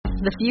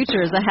The future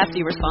is a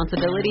hefty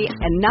responsibility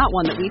and not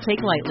one that we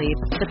take lightly.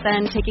 But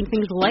then, taking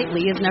things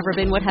lightly has never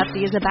been what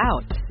Hefty is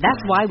about.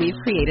 That's why we've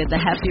created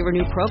the Hefty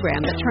Renew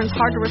program that turns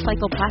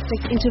hard-to-recycle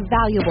plastics into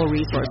valuable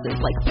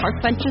resources like park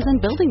benches and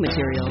building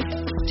materials.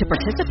 To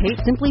participate,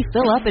 simply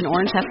fill up an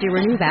orange Hefty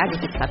Renew bag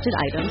with accepted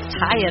items,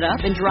 tie it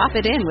up, and drop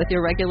it in with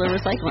your regular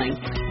recycling.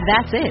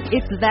 That's it.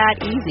 It's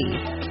that easy.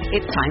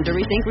 It's time to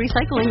rethink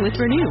recycling with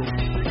Renew.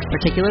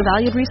 Particular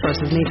valued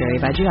resources may vary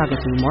by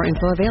geography. More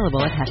info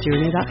available at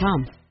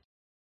heftyrenew.com.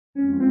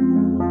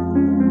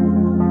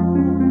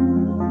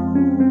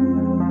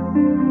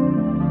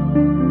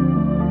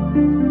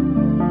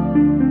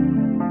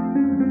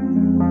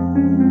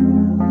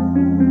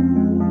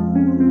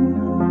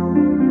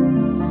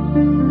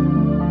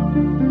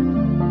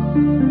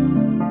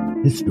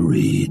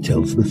 History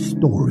tells the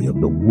story of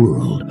the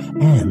world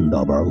and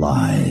of our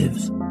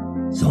lives.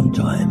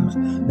 Sometimes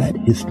that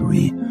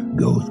history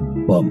goes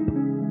bump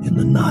in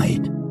the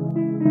night.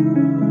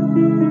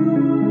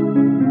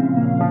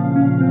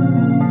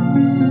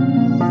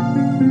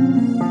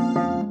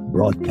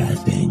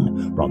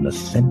 Broadcasting from the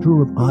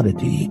center of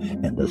oddity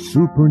and the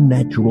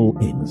supernatural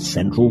in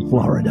Central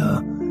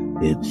Florida,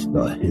 it's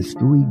the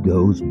History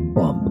Goes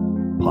Bump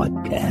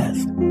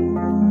podcast.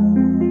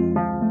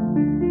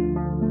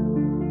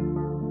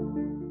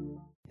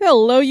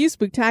 Hello, you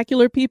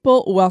spooktacular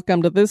people.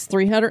 Welcome to this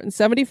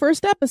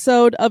 371st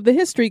episode of the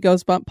History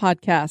Goes Bump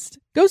podcast,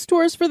 Ghost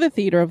Tours for the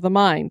Theater of the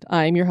Mind.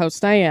 I'm your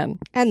host, Diane.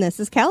 And this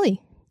is Kelly.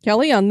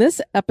 Kelly, on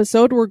this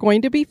episode, we're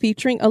going to be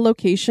featuring a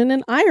location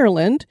in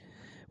Ireland,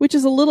 which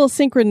is a little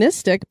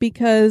synchronistic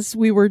because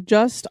we were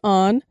just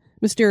on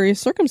Mysterious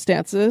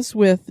Circumstances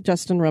with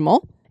Justin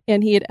Rimmel,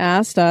 and he had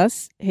asked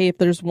us, hey, if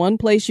there's one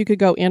place you could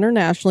go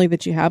internationally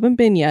that you haven't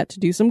been yet to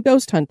do some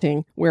ghost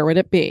hunting, where would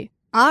it be?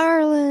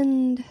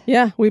 Ireland.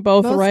 Yeah, we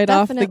both Most right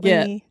definitely. off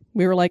the get.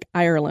 We were like,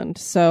 Ireland.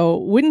 So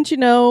wouldn't you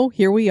know,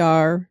 here we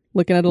are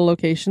looking at a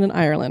location in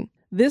Ireland.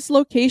 This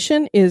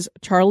location is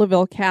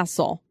Charleville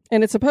Castle,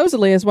 and it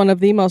supposedly is one of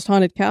the most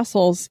haunted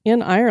castles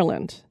in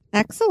Ireland.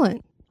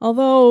 Excellent.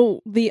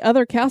 Although the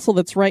other castle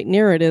that's right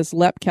near it is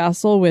Leap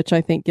Castle, which I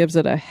think gives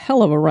it a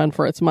hell of a run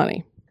for its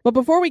money. But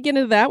before we get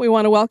into that, we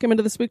want to welcome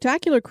into the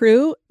Spooktacular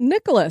crew,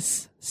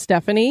 Nicholas,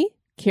 Stephanie,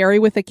 Carrie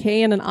with a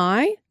K and an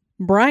I,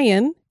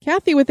 Brian,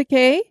 Kathy with a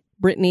K,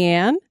 Brittany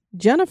Ann,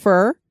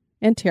 Jennifer,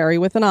 and Terry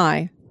with an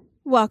I.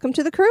 Welcome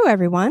to the crew,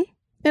 everyone.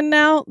 And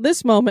now,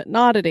 this moment in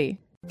oddity.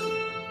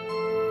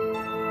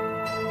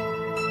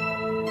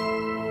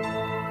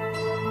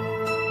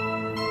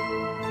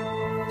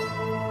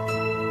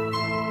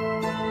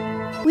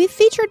 We've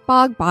featured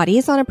bog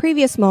bodies on a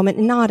previous moment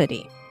in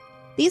oddity.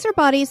 These are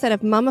bodies that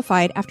have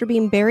mummified after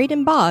being buried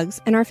in bogs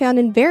and are found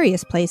in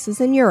various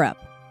places in Europe.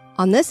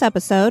 On this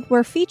episode,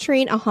 we're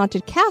featuring a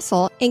haunted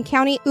castle in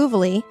County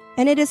Offaly,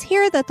 and it is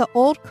here that the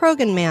old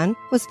Krogan man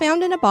was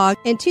found in a bog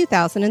in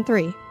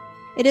 2003.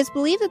 It is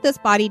believed that this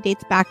body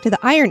dates back to the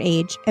Iron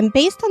Age, and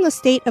based on the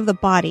state of the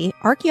body,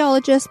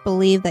 archaeologists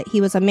believe that he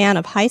was a man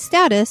of high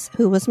status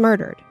who was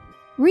murdered.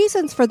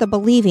 Reasons for the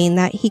believing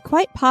that he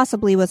quite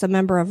possibly was a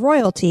member of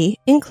royalty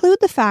include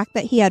the fact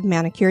that he had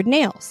manicured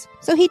nails,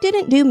 so he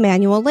didn't do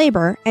manual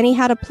labor, and he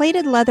had a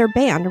plated leather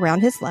band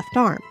around his left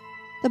arm.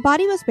 The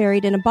body was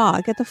buried in a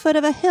bog at the foot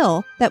of a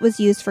hill that was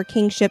used for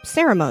kingship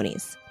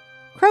ceremonies.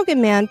 Krogan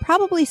man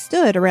probably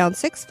stood around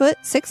 6 foot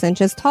 6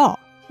 inches tall,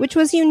 which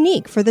was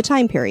unique for the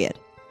time period.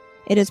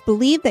 It is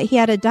believed that he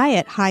had a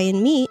diet high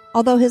in meat,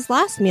 although his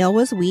last meal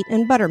was wheat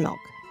and buttermilk.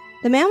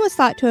 The man was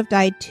thought to have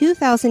died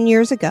 2,000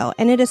 years ago,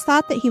 and it is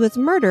thought that he was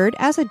murdered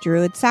as a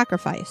druid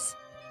sacrifice.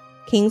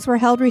 Kings were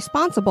held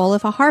responsible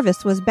if a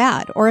harvest was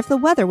bad or if the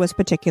weather was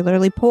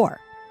particularly poor.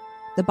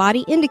 The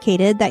body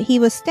indicated that he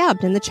was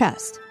stabbed in the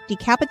chest,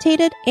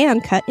 decapitated,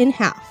 and cut in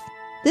half.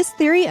 This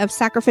theory of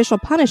sacrificial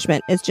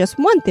punishment is just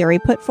one theory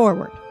put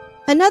forward.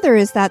 Another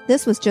is that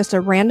this was just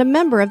a random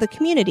member of the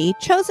community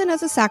chosen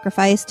as a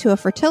sacrifice to a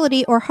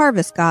fertility or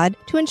harvest god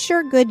to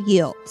ensure good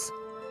yields.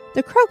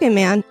 The Krogan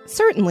man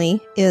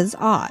certainly is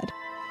odd.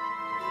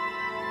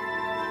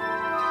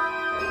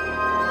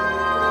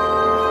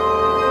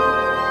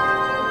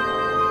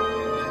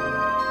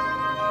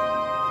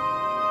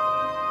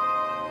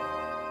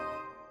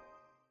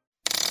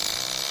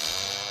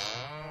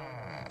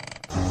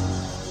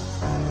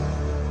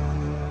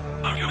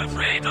 Are you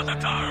afraid of the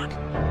dark?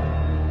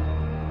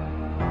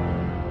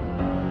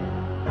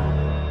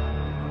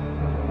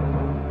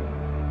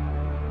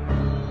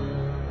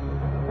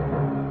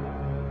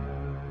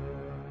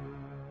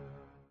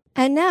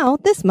 And now,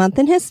 this month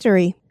in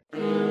history.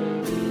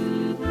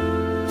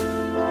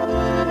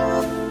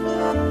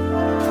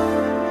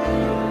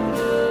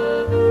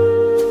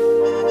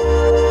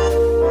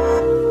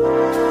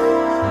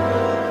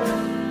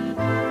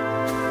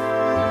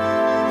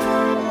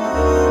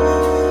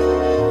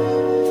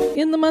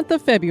 In the month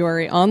of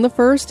February, on the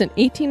 1st in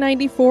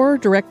 1894,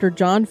 director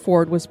John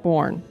Ford was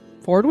born.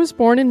 Ford was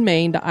born in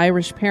Maine to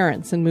Irish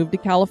parents and moved to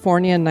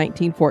California in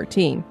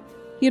 1914.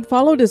 He had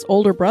followed his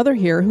older brother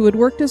here, who had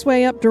worked his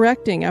way up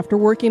directing after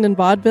working in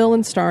vaudeville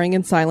and starring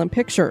in silent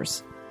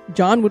pictures.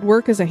 John would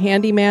work as a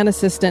handyman,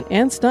 assistant,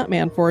 and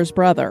stuntman for his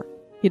brother.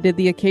 He did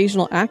the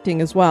occasional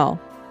acting as well.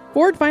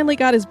 Ford finally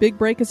got his big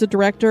break as a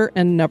director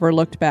and never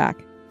looked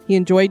back. He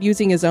enjoyed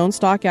using his own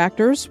stock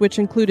actors, which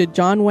included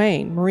John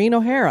Wayne, Maureen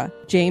O'Hara,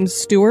 James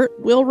Stewart,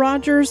 Will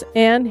Rogers,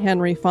 and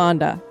Henry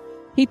Fonda.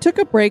 He took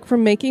a break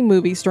from making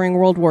movies during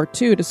World War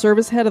II to serve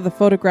as head of the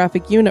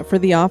photographic unit for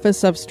the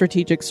Office of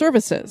Strategic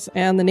Services,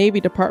 and the Navy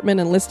Department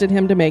enlisted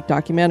him to make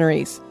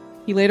documentaries.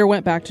 He later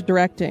went back to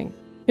directing.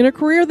 In a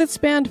career that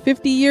spanned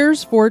 50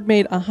 years, Ford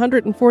made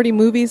 140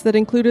 movies that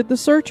included The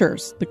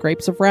Searchers, The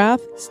Grapes of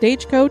Wrath,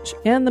 Stagecoach,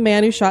 and The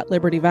Man Who Shot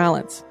Liberty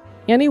Valance.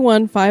 And he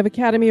won 5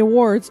 Academy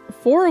Awards,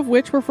 4 of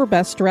which were for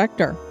Best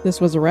Director.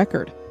 This was a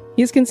record.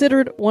 He is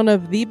considered one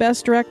of the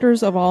best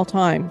directors of all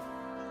time.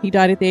 He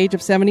died at the age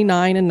of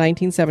 79 in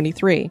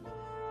 1973.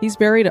 He's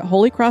buried at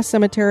Holy Cross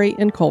Cemetery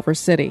in Culver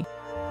City.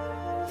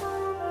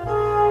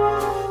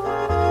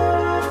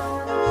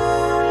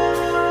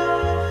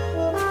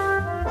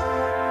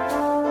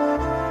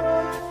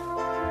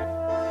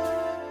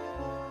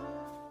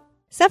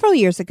 Several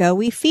years ago,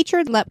 we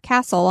featured Leap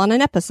Castle on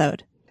an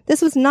episode.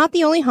 This was not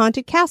the only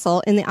haunted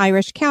castle in the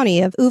Irish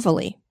county of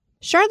Uvalde.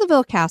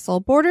 Charleville Castle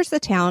borders the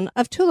town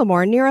of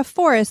Tullamore near a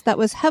forest that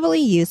was heavily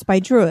used by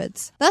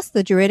Druids. Thus,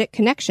 the Druidic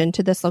connection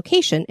to this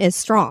location is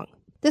strong.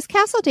 This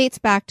castle dates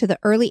back to the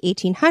early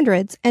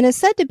 1800s and is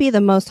said to be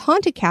the most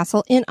haunted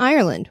castle in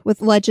Ireland,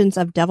 with legends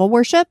of devil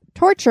worship,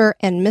 torture,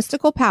 and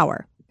mystical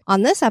power.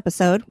 On this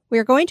episode, we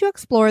are going to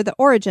explore the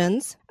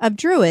origins of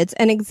Druids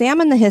and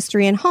examine the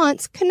history and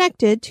haunts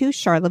connected to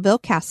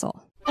Charleville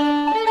Castle.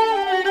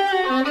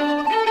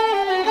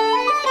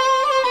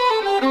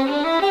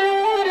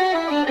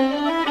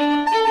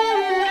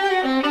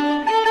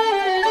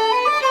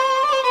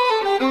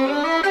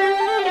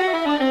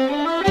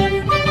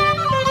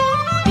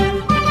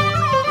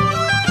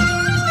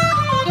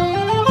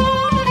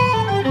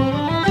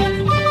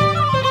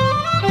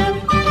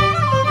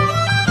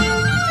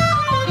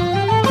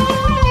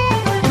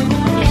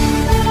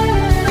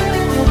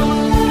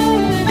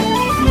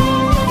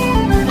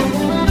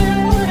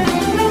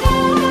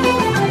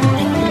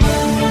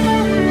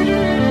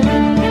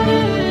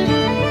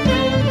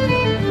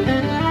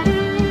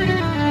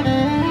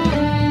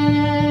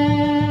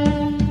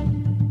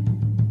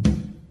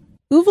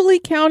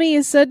 Uvalde County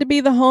is said to be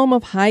the home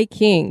of high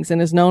kings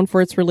and is known for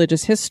its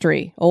religious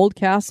history, old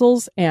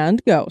castles,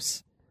 and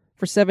ghosts.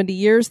 For 70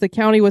 years, the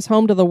county was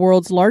home to the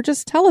world's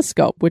largest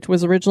telescope, which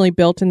was originally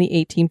built in the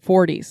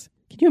 1840s.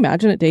 Can you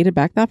imagine it dated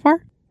back that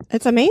far?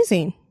 It's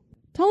amazing.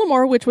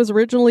 Tullamore, which was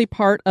originally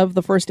part of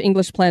the first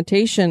English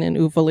plantation in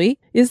Uvalde,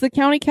 is the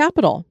county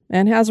capital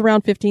and has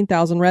around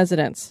 15,000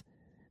 residents.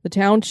 The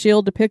town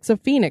shield depicts a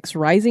phoenix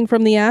rising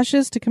from the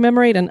ashes to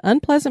commemorate an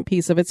unpleasant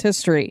piece of its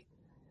history.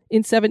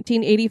 In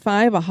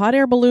 1785, a hot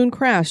air balloon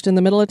crashed in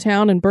the middle of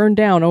town and burned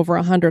down over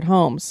 100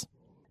 homes.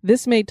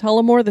 This made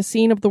Tullamore the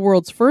scene of the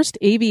world's first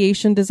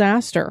aviation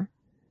disaster.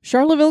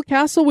 Charleville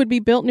Castle would be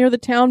built near the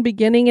town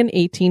beginning in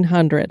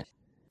 1800.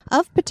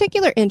 Of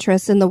particular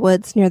interest in the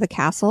woods near the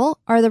castle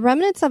are the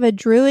remnants of a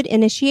Druid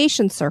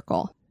initiation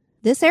circle.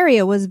 This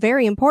area was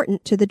very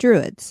important to the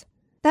Druids.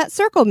 That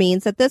circle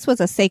means that this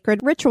was a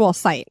sacred ritual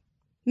site.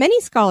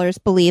 Many scholars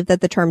believe that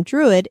the term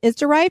Druid is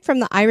derived from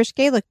the Irish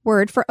Gaelic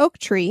word for oak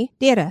tree,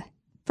 deireadh.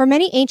 For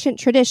many ancient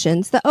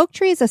traditions, the oak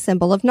tree is a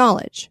symbol of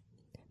knowledge.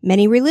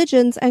 Many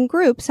religions and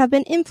groups have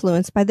been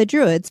influenced by the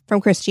Druids,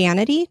 from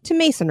Christianity to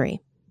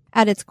Masonry.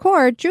 At its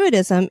core,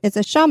 Druidism is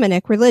a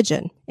shamanic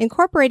religion,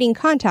 incorporating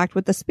contact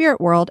with the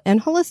spirit world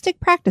and holistic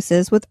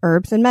practices with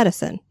herbs and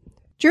medicine.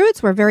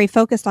 Druids were very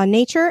focused on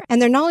nature, and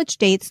their knowledge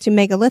dates to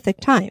megalithic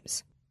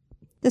times.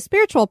 The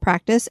spiritual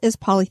practice is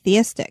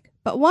polytheistic,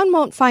 but one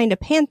won't find a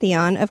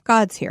pantheon of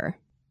gods here.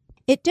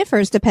 It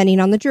differs depending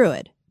on the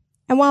Druid.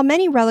 And while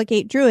many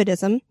relegate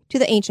Druidism to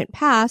the ancient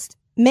past,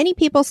 many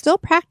people still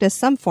practice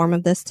some form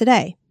of this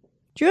today.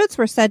 Druids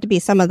were said to be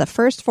some of the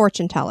first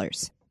fortune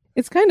tellers.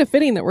 It's kind of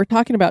fitting that we're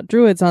talking about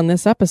Druids on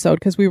this episode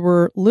because we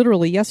were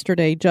literally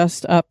yesterday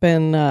just up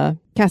in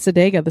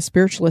Cassadaga, the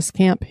spiritualist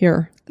camp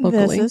here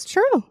locally. This is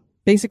true.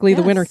 Basically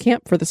the winter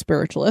camp for the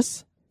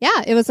spiritualists.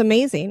 Yeah, it was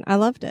amazing. I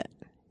loved it.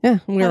 Yeah,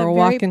 we were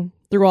walking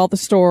through all the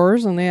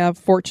stores, and they have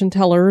fortune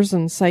tellers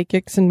and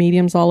psychics and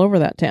mediums all over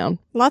that town.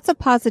 Lots of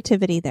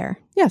positivity there.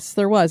 Yes,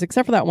 there was,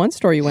 except for that one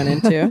store you went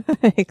into.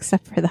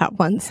 Except for that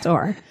one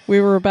store.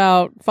 We were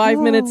about 5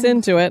 minutes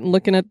into it and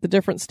looking at the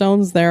different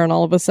stones there, and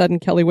all of a sudden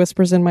Kelly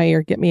whispers in my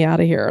ear, "Get me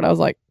out of here." And I was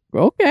like,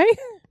 okay.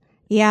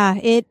 Yeah,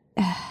 it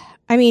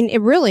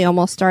really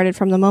almost started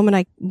from the moment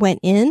I went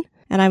in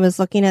and I was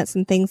looking at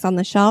some things on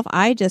the shelf.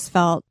 I just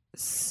felt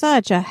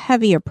such a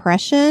heavy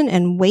oppression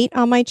and weight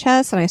on my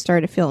chest, and I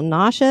started to feel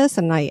nauseous,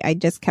 and I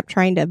just kept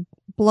trying to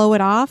blow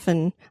it off,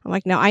 and I'm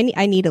like, no, I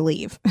need to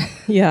leave.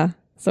 Yeah,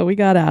 so we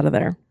got out of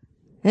there.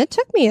 It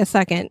took me a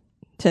second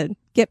to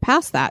get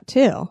past that,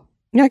 too.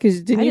 Yeah,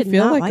 because didn't you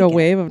feel like a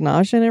wave of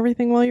nausea and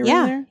everything while you were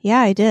in there? Yeah,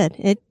 I did.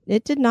 I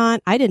did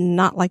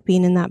not like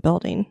being in that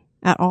building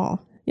at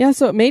all. Yeah,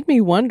 so it made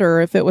me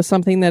wonder if it was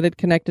something that had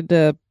connected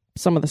to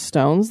some of the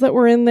stones that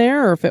were in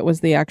there, or if it was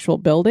the actual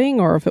building,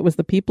 or if it was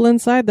the people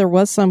inside. There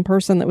was some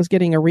person that was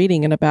getting a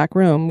reading in a back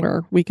room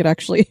where we could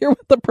actually hear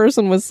what the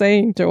person was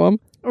saying to him.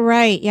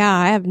 Right. Yeah.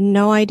 I have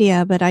no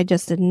idea, but I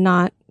just did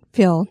not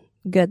feel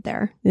good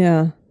there.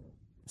 Yeah.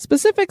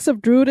 Specifics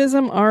of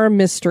Druidism are a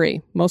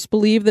mystery. Most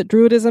believe that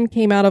Druidism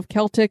came out of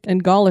Celtic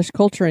and Gaulish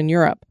culture in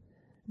Europe.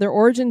 Their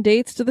origin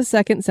dates to the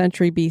 2nd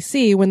century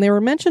BC, when they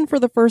were mentioned for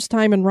the first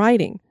time in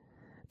writing.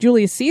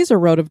 Julius Caesar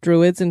wrote of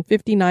Druids in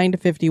 59 to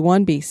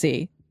 51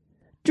 BC.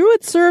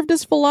 Druids served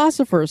as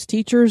philosophers,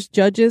 teachers,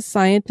 judges,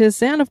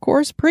 scientists, and, of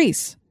course,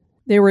 priests.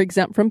 They were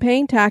exempt from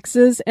paying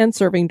taxes and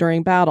serving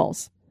during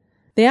battles.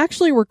 They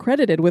actually were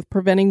credited with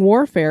preventing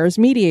warfare as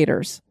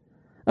mediators.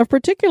 Of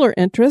particular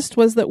interest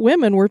was that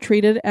women were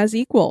treated as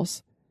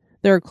equals.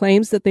 There are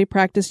claims that they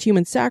practiced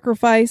human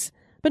sacrifice,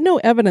 but no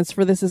evidence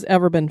for this has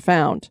ever been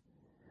found.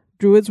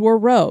 Druids wore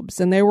robes,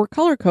 and they were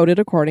color-coded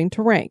according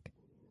to rank.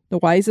 The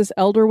wisest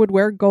elder would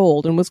wear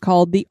gold and was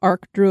called the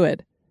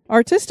Archdruid.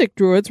 Artistic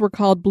druids were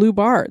called blue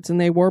bards, and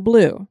they wore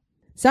blue.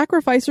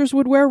 Sacrificers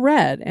would wear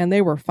red, and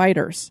they were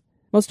fighters.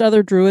 Most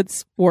other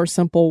druids wore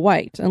simple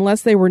white,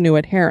 unless they were new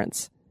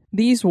adherents.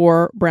 These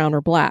wore brown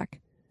or black.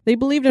 They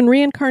believed in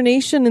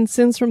reincarnation, and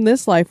sins from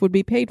this life would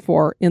be paid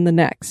for in the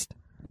next.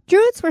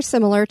 Druids were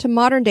similar to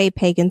modern-day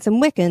pagans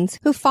and Wiccans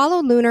who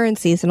followed lunar and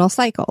seasonal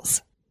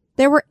cycles.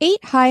 There were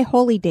 8 high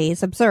holy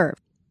days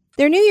observed.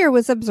 Their new year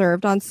was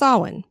observed on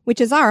Samhain, which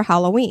is our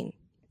Halloween.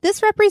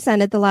 This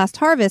represented the last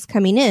harvest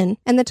coming in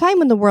and the time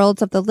when the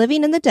worlds of the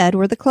living and the dead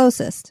were the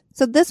closest,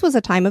 so this was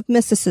a time of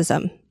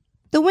mysticism.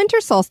 The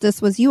winter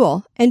solstice was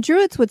Yule, and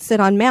Druids would sit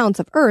on mounds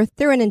of earth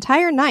through an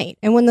entire night,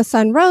 and when the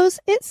sun rose,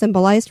 it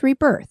symbolized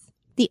rebirth.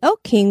 The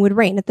Oak King would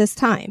reign at this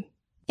time.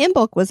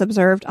 Imbolc was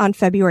observed on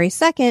February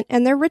 2nd,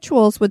 and their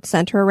rituals would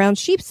center around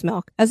sheep's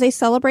milk as they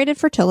celebrated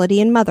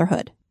fertility and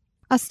motherhood.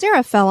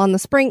 Ostara fell on the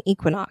spring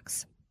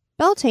equinox.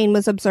 Beltane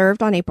was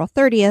observed on April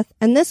 30th,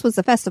 and this was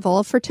the festival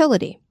of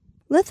fertility.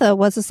 Litha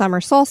was the summer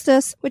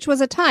solstice, which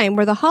was a time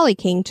where the Holly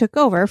King took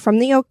over from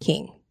the Oak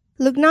King.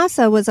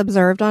 Lugnasa was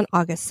observed on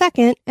August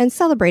 2nd and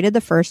celebrated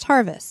the first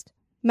harvest.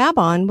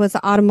 Mabon was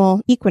the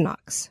autumnal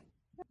equinox.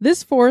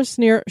 This forest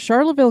near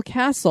Charleville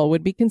Castle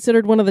would be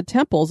considered one of the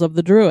temples of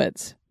the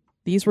Druids.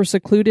 These were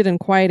secluded and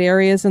quiet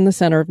areas in the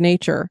center of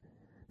nature.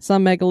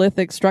 Some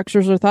megalithic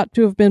structures are thought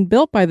to have been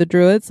built by the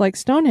Druids, like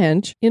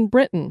Stonehenge in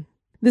Britain.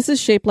 This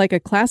is shaped like a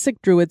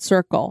classic Druid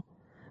circle.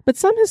 But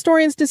some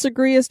historians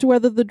disagree as to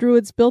whether the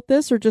Druids built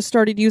this or just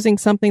started using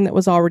something that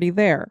was already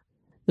there.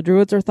 The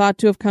Druids are thought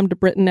to have come to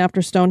Britain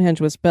after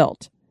Stonehenge was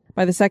built.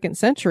 By the 2nd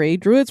century,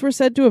 Druids were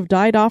said to have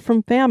died off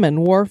from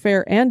famine,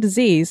 warfare, and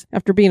disease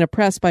after being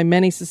oppressed by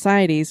many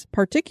societies,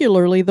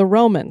 particularly the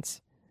Romans.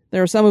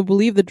 There are some who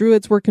believe the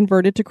Druids were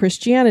converted to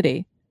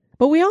Christianity.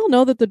 But we all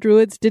know that the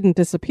Druids didn't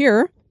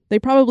disappear. They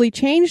probably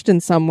changed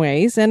in some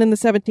ways, and in the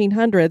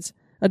 1700s,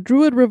 a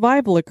Druid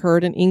revival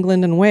occurred in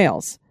England and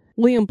Wales.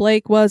 William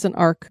Blake was an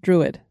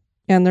Archdruid.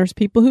 And there's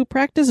people who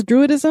practice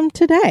Druidism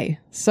today.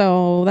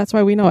 So that's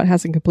why we know it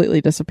hasn't completely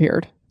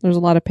disappeared. There's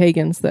a lot of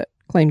pagans that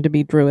claim to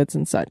be Druids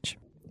and such.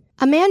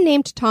 A man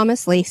named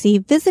Thomas Lacey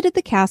visited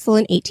the castle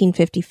in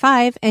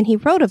 1855, and he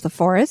wrote of the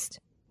forest,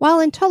 "While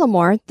in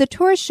Tullamore, the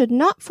tourist should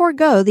not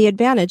forego the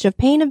advantage of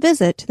paying a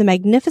visit to the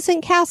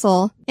magnificent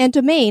castle and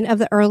domain of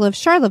the Earl of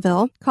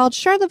Charleville, called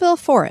Charleville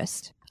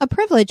Forest, a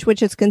privilege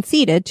which is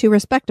conceded to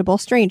respectable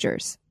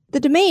strangers. The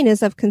domain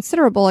is of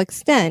considerable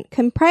extent,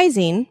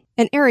 comprising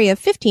an area of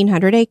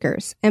 1,500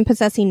 acres, and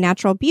possessing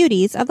natural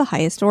beauties of the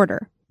highest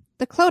order.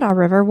 The Clodagh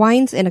River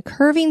winds in a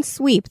curving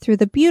sweep through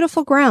the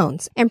beautiful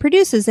grounds, and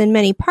produces in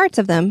many parts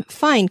of them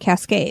fine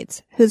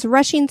cascades, whose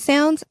rushing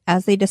sounds,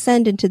 as they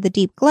descend into the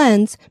deep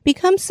glens,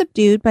 become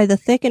subdued by the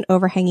thick and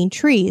overhanging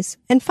trees,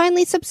 and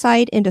finally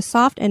subside into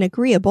soft and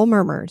agreeable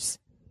murmurs.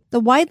 The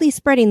widely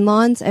spreading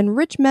lawns and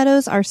rich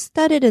meadows are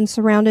studded and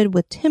surrounded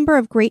with timber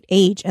of great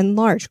age and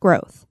large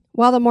growth,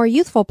 while the more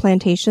youthful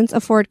plantations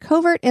afford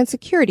covert and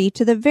security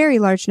to the very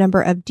large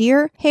number of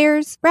deer,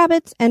 hares,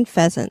 rabbits, and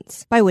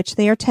pheasants, by which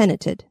they are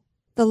tenanted.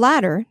 The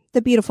latter,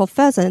 the beautiful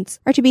pheasants,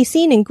 are to be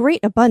seen in great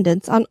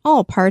abundance on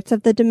all parts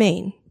of the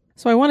domain."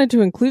 So I wanted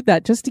to include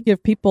that just to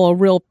give people a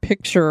real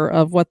picture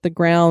of what the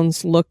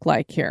grounds look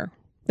like here.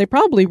 They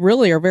probably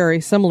really are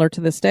very similar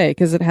to this day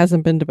because it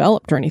hasn't been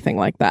developed or anything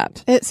like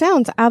that. It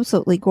sounds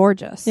absolutely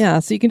gorgeous. Yeah,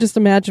 so you can just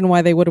imagine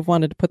why they would have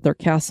wanted to put their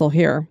castle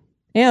here.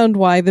 And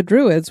why the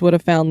Druids would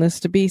have found this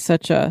to be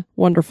such a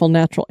wonderful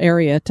natural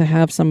area to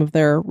have some of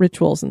their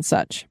rituals and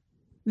such.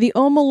 The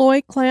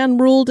O'Malloy clan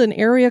ruled an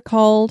area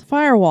called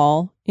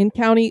Firewall in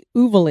County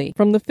Uvaley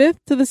from the 5th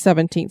to the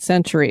 17th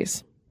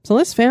centuries. So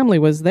this family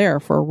was there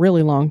for a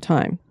really long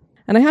time.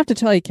 And I have to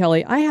tell you,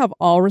 Kelly, I have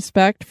all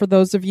respect for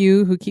those of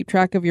you who keep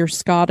track of your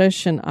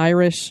Scottish and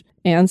Irish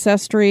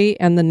ancestry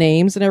and the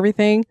names and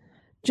everything.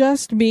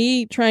 Just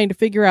me trying to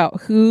figure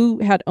out who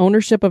had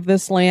ownership of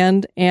this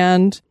land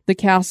and the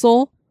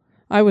castle,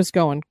 I was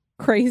going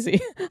crazy.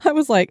 I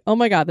was like, oh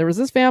my God, there was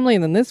this family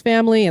and then this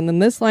family and then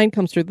this line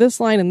comes through this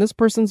line and this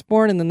person's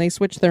born and then they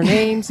switch their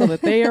name so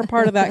that they are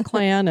part of that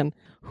clan. And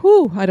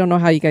I don't know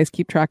how you guys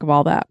keep track of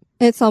all that.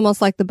 It's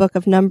almost like the book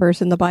of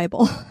Numbers in the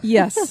Bible.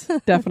 Yes,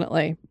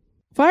 definitely.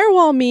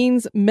 Firewall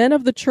means men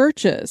of the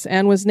churches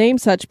and was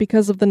named such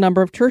because of the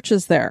number of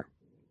churches there.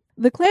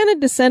 The clan had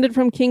descended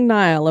from King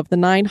Niall of the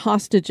 9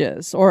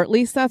 hostages, or at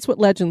least that's what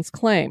legends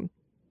claim.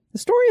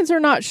 Historians are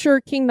not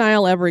sure King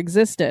Niall ever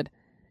existed.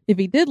 If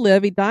he did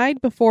live, he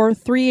died before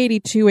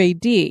 382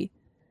 AD.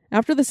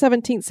 After the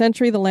 17th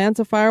century, the lands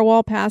of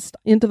Firewall passed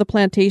into the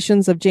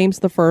plantations of James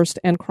I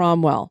and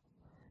Cromwell.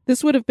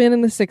 This would have been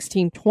in the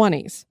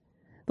 1620s.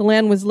 The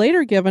land was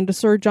later given to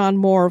Sir John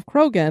Moore of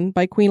Croghan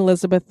by Queen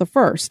Elizabeth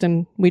I,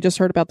 and we just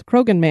heard about the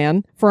Croghan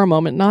man for a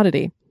moment in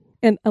Oddity.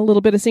 And a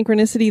little bit of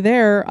synchronicity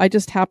there, I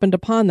just happened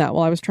upon that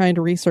while I was trying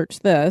to research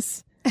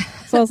this.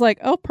 So I was like,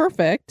 oh,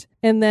 perfect.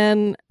 And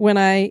then when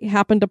I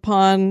happened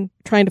upon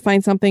trying to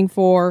find something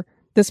for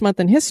This Month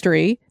in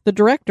History, the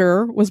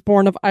director was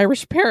born of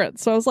Irish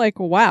parents. So I was like,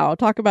 wow,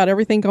 talk about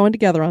everything going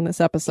together on this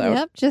episode.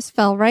 Yep, just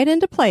fell right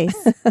into place.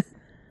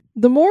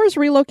 The Moores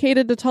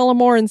relocated to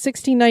Tullamore in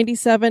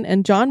 1697,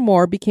 and John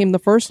Moore became the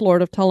first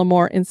Lord of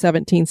Tullamore in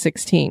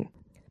 1716.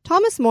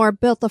 Thomas More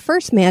built the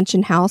first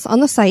mansion house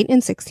on the site in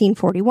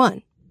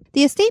 1641.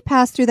 The estate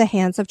passed through the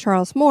hands of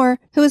Charles More,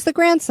 who was the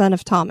grandson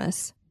of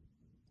Thomas.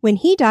 When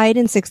he died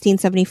in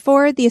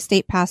 1674, the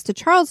estate passed to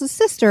Charles's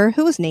sister,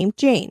 who was named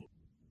Jane.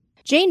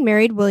 Jane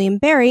married William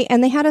Barry,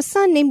 and they had a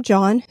son named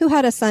John, who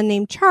had a son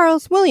named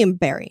Charles William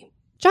Barry.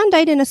 John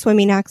died in a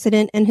swimming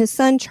accident, and his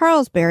son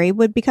Charles Barry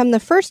would become the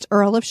first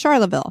Earl of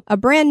Charleville, a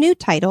brand new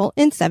title,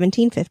 in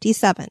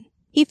 1757.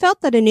 He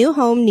felt that a new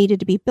home needed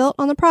to be built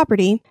on the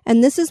property,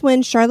 and this is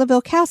when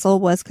Charleville Castle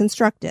was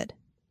constructed.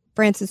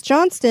 Francis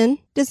Johnston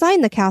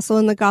designed the castle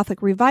in the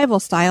Gothic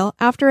Revival style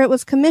after it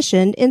was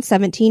commissioned in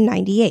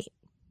 1798.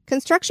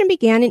 Construction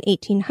began in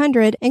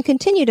 1800 and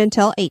continued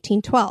until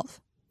 1812.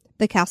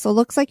 The castle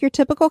looks like your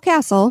typical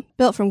castle,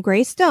 built from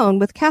gray stone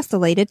with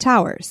castellated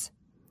towers.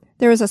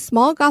 There is a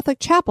small Gothic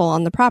chapel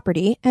on the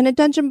property and a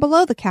dungeon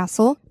below the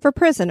castle for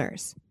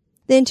prisoners.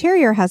 The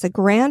interior has a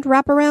grand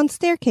wraparound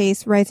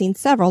staircase rising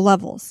several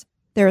levels.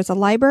 There is a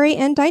library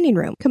and dining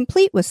room,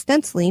 complete with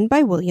stenciling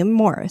by William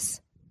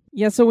Morris.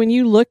 Yeah, so when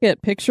you look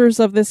at pictures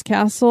of this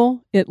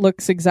castle, it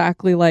looks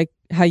exactly like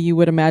how you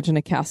would imagine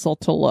a castle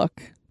to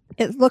look.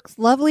 It looks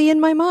lovely in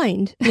my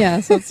mind. Yeah,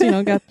 so it's,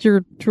 got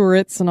your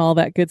turrets and all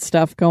that good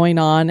stuff going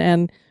on.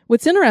 And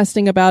what's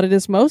interesting about it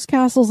is most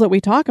castles that we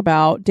talk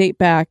about date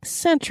back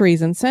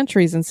centuries and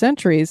centuries and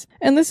centuries,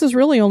 and this is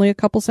really only a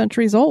couple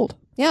centuries old.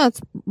 Yeah,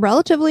 it's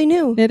relatively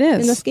new. It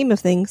is. In the scheme of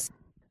things.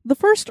 The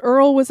first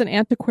Earl was an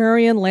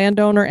antiquarian,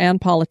 landowner,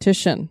 and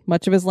politician.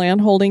 Much of his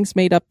land holdings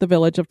made up the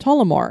village of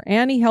Tullamore,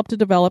 and he helped to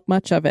develop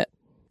much of it.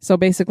 So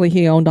basically,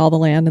 he owned all the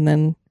land and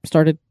then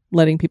started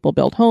letting people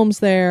build homes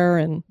there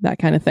and that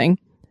kind of thing.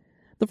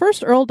 The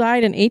first Earl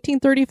died in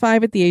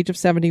 1835 at the age of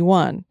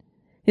 71.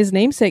 His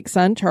namesake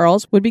son,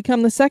 Charles, would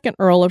become the second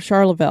Earl of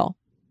Charleville.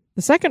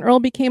 The second Earl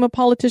became a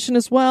politician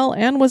as well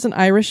and was an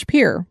Irish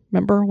peer.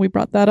 Remember, we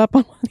brought that up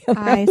on one of the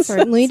other episodes.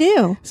 Certainly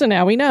do. So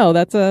now we know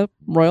that's a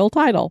royal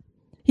title.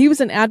 He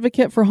was an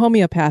advocate for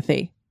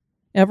homeopathy.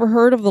 Ever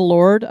heard of the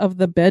Lord of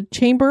the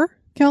Bedchamber,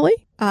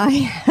 Kelly? I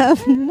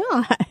have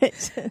not.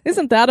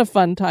 Isn't that a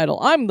fun title?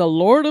 I'm the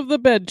Lord of the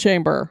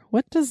Bedchamber.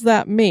 What does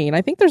that mean?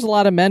 I think there's a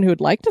lot of men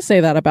who'd like to say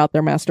that about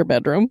their master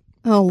bedroom.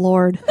 Oh,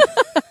 Lord.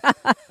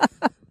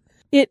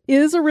 It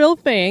is a real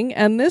thing,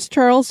 and this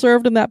Charles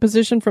served in that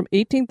position from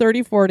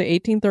 1834 to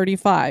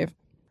 1835.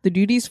 The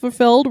duties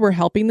fulfilled were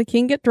helping the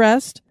king get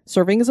dressed,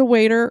 serving as a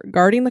waiter,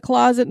 guarding the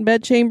closet and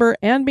bedchamber,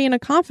 and being a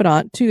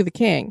confidant to the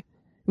king.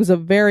 It was a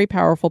very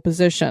powerful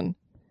position.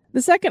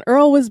 The second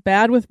Earl was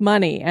bad with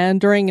money, and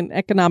during an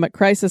economic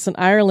crisis in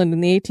Ireland in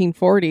the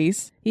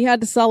 1840s, he had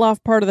to sell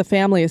off part of the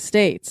family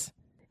estates.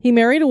 He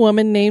married a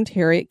woman named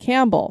Harriet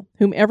Campbell,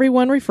 whom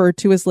everyone referred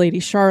to as Lady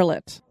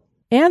Charlotte.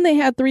 And they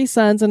had 3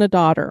 sons and a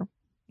daughter.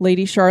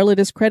 Lady Charlotte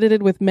is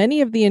credited with many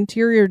of the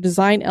interior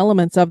design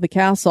elements of the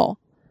castle.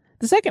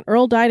 The second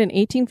Earl died in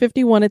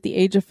 1851 at the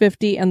age of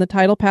 50, and the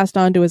title passed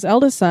on to his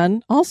eldest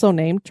son, also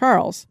named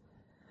Charles.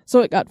 So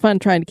it got fun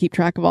trying to keep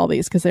track of all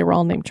these because they were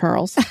all named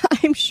Charles.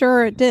 I'm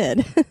sure it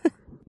did.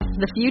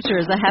 The future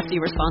is a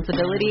hefty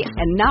responsibility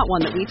and not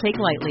one that we take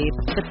lightly.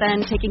 But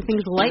then taking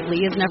things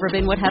lightly has never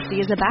been what Hefty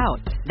is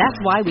about. That's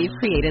why we've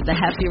created the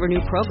Hefty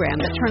Renew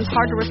program that turns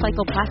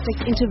hard-to-recycle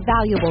plastics into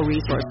valuable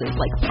resources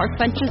like park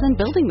benches and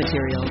building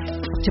materials.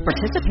 To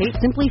participate,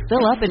 simply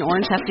fill up an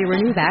orange Hefty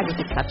Renew bag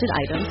with accepted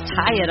items,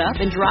 tie it up,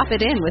 and drop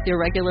it in with your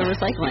regular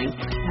recycling.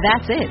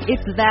 That's it.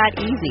 It's that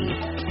easy.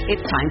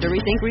 It's time to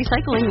rethink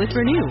recycling with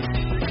Renew.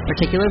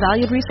 Particular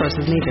valued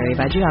resources may vary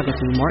by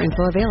geography. More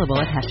info available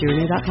at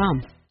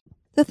heftyrenew.com.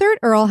 The third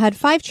Earl had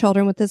 5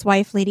 children with his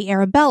wife, Lady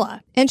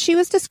Arabella, and she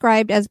was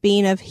described as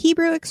being of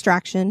Hebrew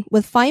extraction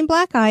with fine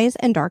black eyes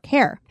and dark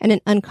hair, and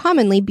an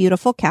uncommonly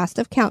beautiful cast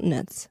of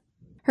countenance.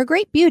 Her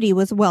great beauty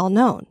was well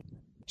known.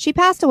 She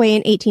passed away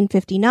in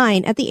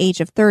 1859 at the age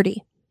of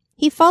 30.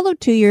 He followed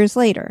 2 years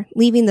later,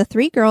 leaving the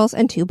 3 girls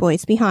and 2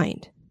 boys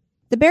behind.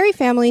 The Barry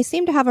family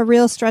seemed to have a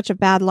real stretch of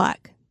bad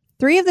luck.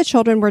 3 of the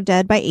children were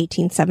dead by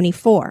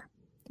 1874.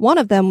 One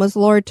of them was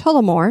Lord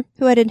Tullamore,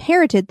 who had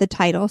inherited the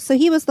title, so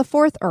he was the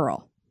 4th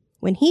Earl.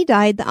 When he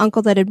died, the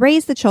uncle that had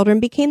raised the children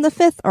became the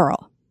 5th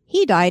Earl.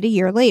 He died a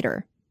year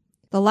later.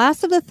 The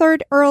last of the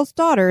 3rd Earl's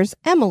daughters,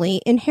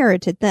 Emily,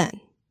 inherited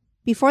then.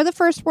 Before the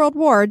First World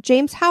War,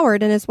 James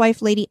Howard and his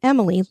wife Lady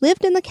Emily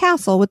lived in the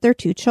castle with their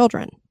 2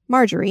 children,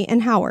 Marjorie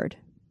and Howard.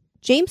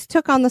 James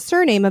took on the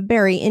surname of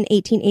Barry in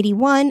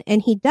 1881,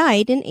 and he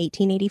died in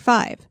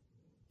 1885.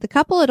 The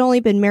couple had only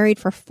been married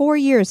for 4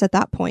 years at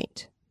that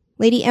point.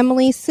 Lady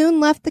Emily soon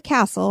left the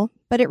castle,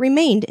 but it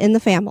remained in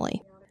the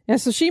family. Yeah,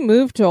 so she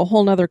moved to a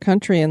whole nother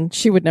country and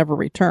she would never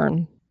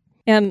return.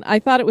 And I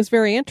thought it was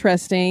very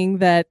interesting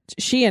that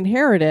she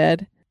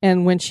inherited,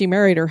 and when she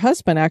married her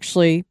husband,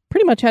 actually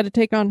pretty much had to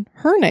take on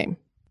her name,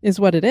 is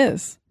what it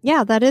is.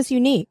 Yeah, that is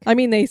unique. I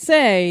mean, they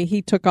say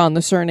he took on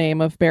the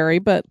surname of Barry,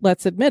 but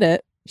let's admit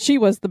it, she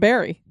was the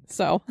Barry.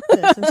 So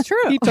This is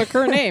true. he took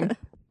her name.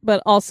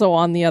 But also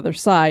on the other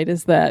side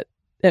is that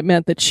it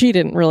meant that she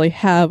didn't really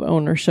have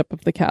ownership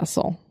of the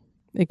castle.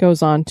 It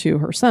goes on to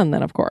her son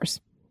then, of course.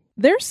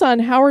 Their son,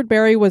 Howard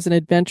Barry, was an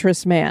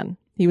adventurous man.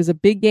 He was a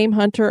big game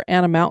hunter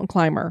and a mountain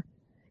climber.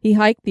 He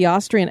hiked the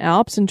Austrian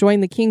Alps and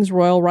joined the King's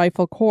Royal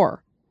Rifle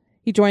Corps.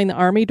 He joined the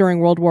army during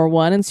World War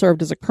I and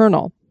served as a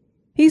colonel.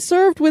 He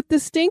served with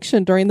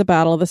distinction during the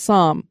Battle of the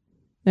Somme,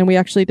 and we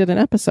actually did an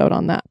episode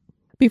on that.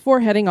 Before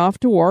heading off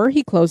to war,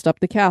 he closed up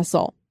the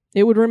castle.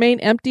 It would remain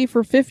empty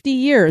for 50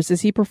 years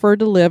as he preferred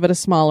to live at a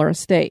smaller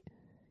estate.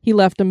 He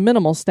left a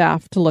minimal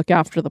staff to look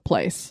after the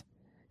place.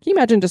 Can you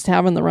imagine just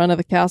having the run of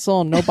the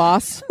castle and no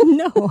boss?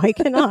 No, I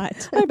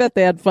cannot. I bet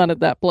they had fun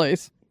at that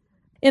place.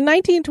 In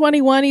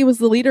 1921, he was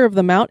the leader of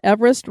the Mount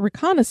Everest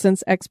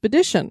Reconnaissance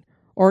Expedition,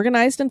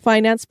 organized and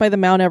financed by the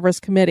Mount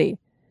Everest Committee.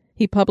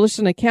 He published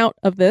an account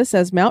of this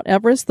as Mount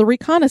Everest, the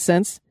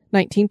Reconnaissance,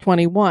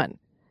 1921.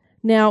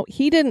 Now,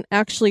 he didn't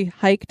actually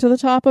hike to the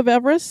top of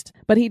Everest,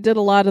 but he did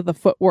a lot of the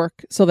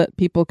footwork so that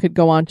people could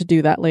go on to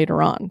do that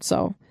later on.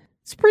 So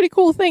it's a pretty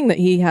cool thing that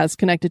he has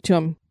connected to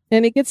him.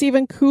 And it gets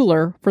even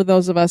cooler for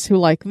those of us who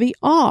like the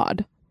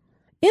odd.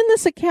 In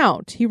this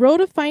account, he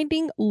wrote of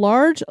finding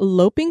large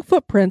loping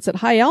footprints at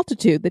high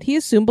altitude that he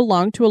assumed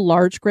belonged to a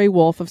large gray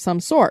wolf of some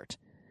sort.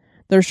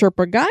 Their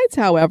Sherpa guides,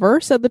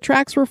 however, said the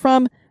tracks were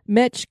from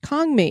Mech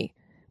Kongmi,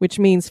 which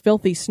means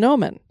filthy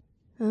snowman.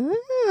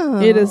 Oh.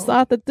 It is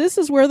thought that this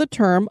is where the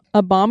term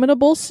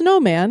abominable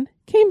snowman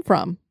came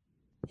from.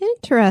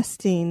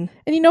 Interesting.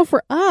 And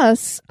for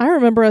us, I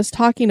remember us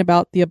talking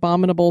about the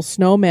abominable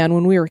snowman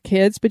when we were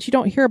kids, but you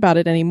don't hear about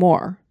it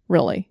anymore,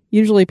 really.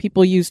 Usually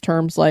people use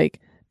terms like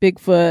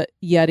Bigfoot,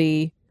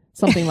 Yeti,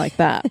 something like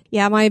that.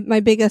 Yeah, my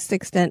biggest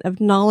extent of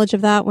knowledge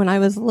of that when I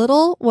was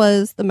little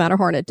was the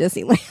Matterhorn at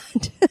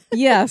Disneyland.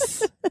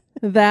 Yes,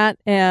 that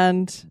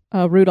and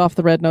Rudolph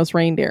the Red-Nosed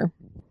Reindeer.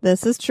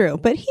 This is true,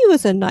 but he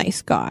was a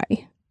nice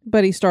guy.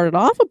 But he started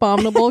off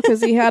abominable because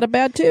he had a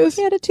bad tooth.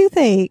 He had a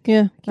toothache.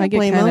 Yeah, I Can't get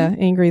blame kind him. of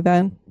angry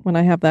then when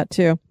I have that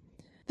too.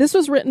 This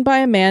was written by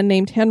a man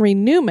named Henry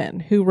Newman,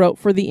 who wrote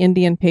for the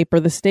Indian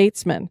paper The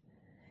Statesman.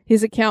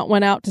 His account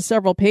went out to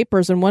several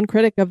papers, and one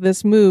critic of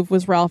this move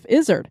was Ralph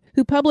Izard,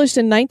 who published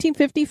in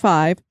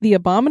 1955 The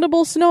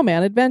Abominable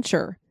Snowman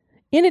Adventure.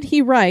 In it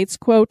he writes,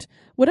 quote,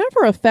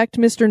 "Whatever effect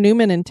Mr.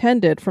 Newman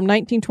intended from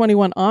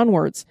 1921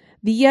 onwards,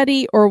 the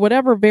Yeti, or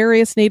whatever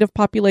various native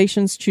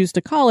populations choose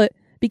to call it,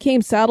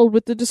 became saddled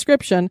with the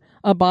description,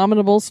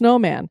 abominable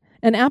snowman,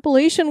 an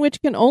appellation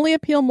which can only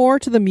appeal more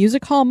to the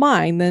music hall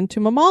mind than to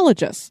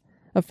mammalogists,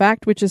 a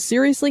fact which has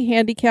seriously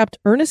handicapped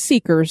earnest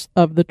seekers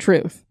of the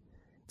truth."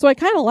 So I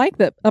kind of like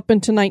that up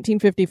until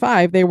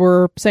 1955, they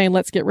were saying,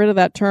 let's get rid of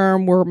that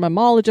term. We're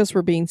mammalogists.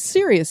 We're being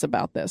serious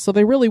about this. So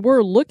they really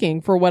were looking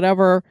for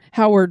whatever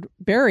Howard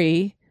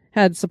Barry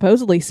had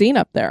supposedly seen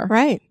up there.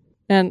 Right.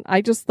 And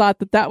I just thought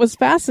that was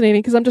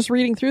fascinating because I'm just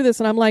reading through this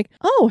and I'm like,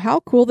 oh,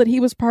 how cool that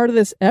he was part of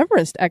this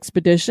Everest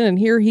expedition. And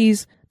here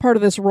he's part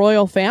of this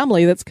royal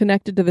family that's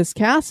connected to this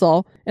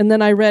castle. And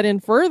then I read in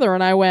further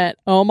and I went,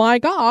 oh my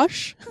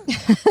gosh,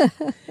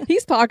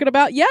 he's talking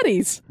about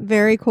Yetis.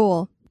 Very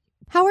cool.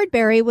 Howard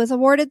Barry was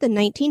awarded the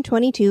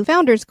 1922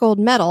 Founders Gold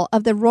Medal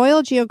of the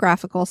Royal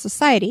Geographical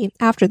Society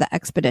after the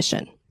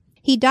expedition.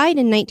 He died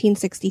in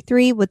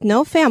 1963 with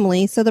no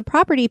family, so the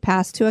property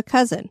passed to a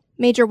cousin,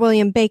 Major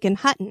William Bacon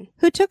Hutton,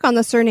 who took on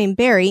the surname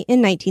Barry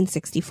in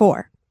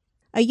 1964.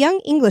 A young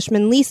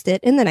Englishman leased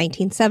it in the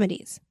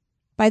 1970s.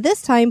 By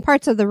this time,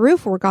 parts of the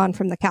roof were gone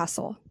from the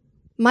castle.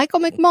 Michael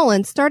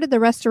McMullen started the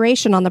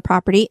restoration on the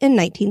property in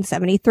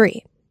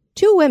 1973.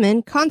 2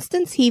 women,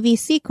 Constance Heavey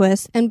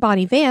Sequist and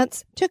Bonnie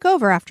Vance, took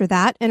over after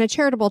that, and a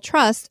charitable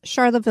trust,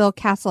 Charleville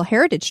Castle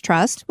Heritage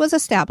Trust, was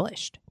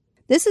established.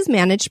 This is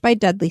managed by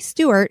Dudley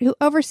Stewart, who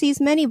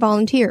oversees many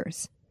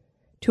volunteers.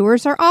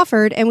 Tours are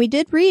offered, and we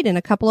did read in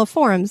a couple of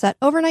forums that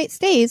overnight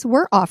stays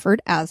were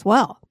offered as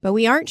well. But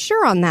we aren't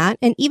sure on that,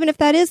 and even if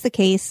that is the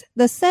case,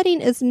 the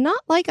setting is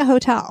not like a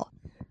hotel.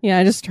 Yeah,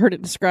 I just heard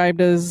it described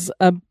as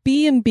a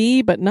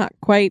B&B, but not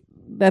quite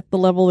at the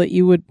level that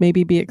you would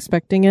maybe be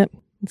expecting it.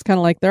 It's kind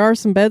of like there are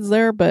some beds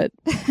there, but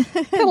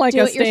kind of like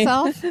Do it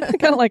yourself.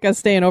 kind of like us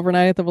staying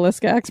overnight at the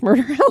Villisca Axe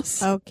Murder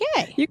House.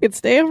 Okay. You could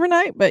stay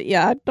overnight, but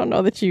yeah, I don't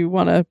know that you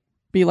want to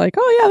be like,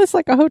 oh yeah, this is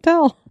like a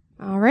hotel.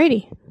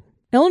 Alrighty.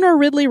 Eleanor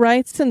Ridley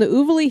writes in the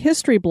Uvaley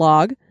History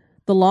blog,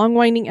 the long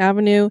winding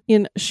avenue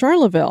in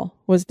Charleville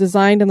was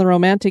designed in the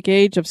Romantic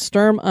age of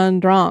Sturm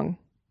und Drang.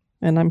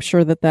 And I'm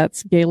sure that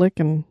that's Gaelic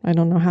and I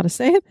don't know how to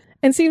say it.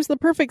 And seems the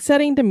perfect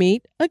setting to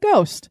meet a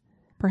ghost.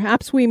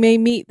 Perhaps we may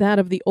meet that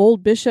of the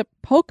old Bishop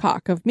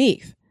Pocock of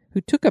Meath,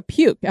 who took a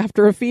puke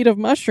after a feed of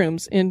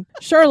mushrooms in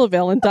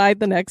Charleville and died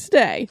the next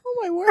day. Oh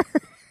my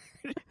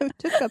word.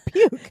 Took a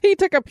puke. He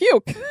took a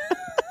puke.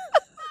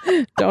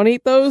 Don't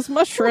eat those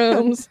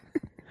mushrooms.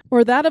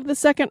 Or that of the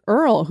second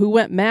Earl, who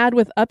went mad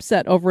with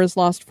upset over his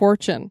lost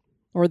fortune.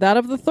 Or that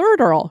of the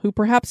third Earl, who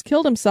perhaps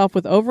killed himself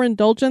with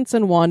overindulgence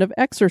and want of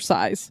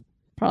exercise.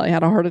 Probably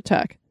had a heart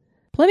attack.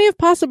 Plenty of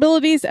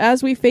possibilities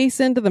as we face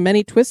into the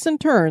many twists and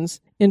turns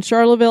in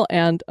Charleville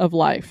and of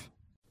life.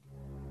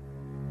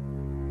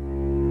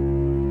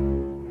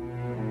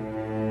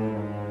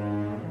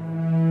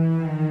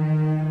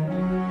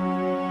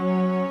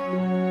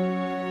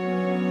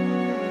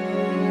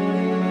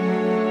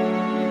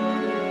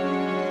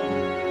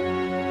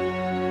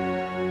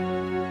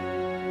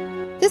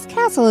 This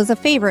castle is a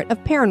favorite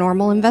of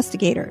paranormal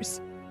investigators.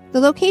 The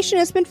location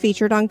has been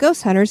featured on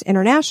Ghost Hunters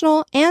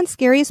International and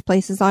Scariest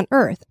Places on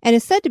Earth, and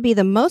is said to be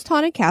the most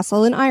haunted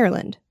castle in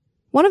Ireland.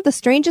 One of the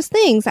strangest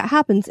things that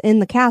happens in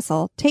the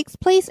castle takes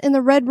place in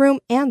the Red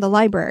Room and the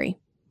library.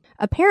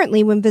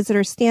 Apparently, when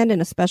visitors stand in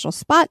a special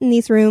spot in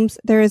these rooms,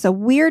 there is a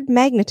weird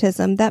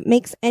magnetism that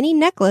makes any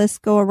necklace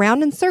go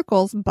around in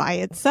circles by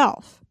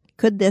itself.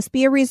 Could this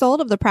be a result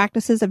of the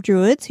practices of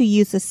druids who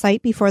used this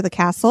site before the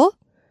castle?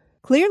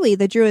 Clearly,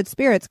 the druid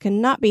spirits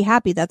cannot be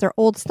happy that their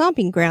old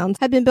stomping grounds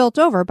had been built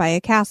over by a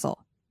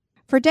castle.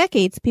 For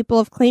decades, people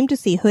have claimed to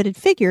see hooded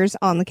figures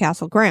on the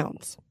castle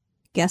grounds.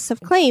 Guests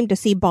have claimed to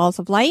see balls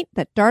of light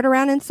that dart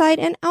around inside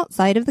and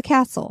outside of the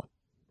castle.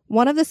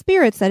 One of the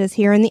spirits that is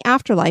here in the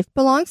afterlife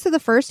belongs to the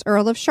first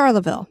Earl of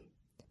Charleville.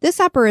 This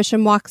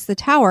apparition walks the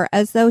tower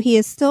as though he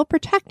is still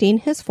protecting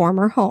his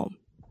former home.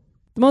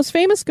 The most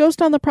famous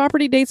ghost on the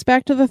property dates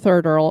back to the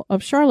third Earl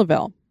of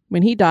Charleville.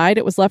 When he died,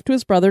 it was left to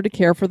his brother to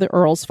care for the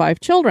Earl's 5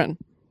 children.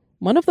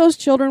 One of those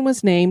children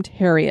was named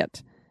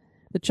Harriet.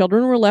 The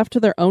children were left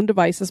to their own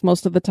devices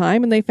most of the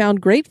time, and they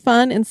found great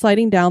fun in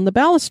sliding down the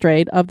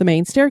balustrade of the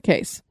main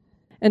staircase.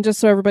 And just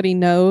so everybody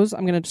knows,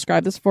 I'm going to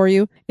describe this for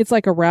you. It's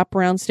like a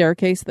wraparound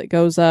staircase that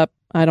goes up,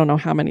 I don't know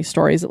how many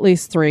stories, at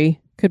least 3,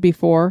 could be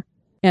 4.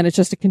 And it's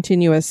just a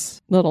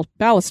continuous little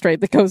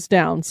balustrade that goes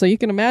down. So you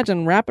can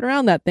imagine wrapping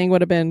around that thing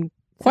would have been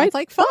quite Sounds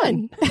like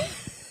fun.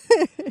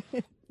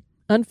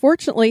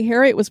 Unfortunately,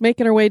 Harriet was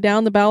making her way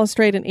down the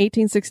balustrade in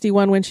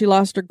 1861 when she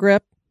lost her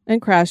grip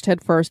and crashed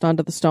headfirst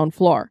onto the stone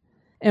floor.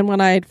 And when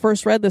I had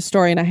first read this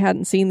story and I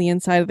hadn't seen the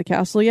inside of the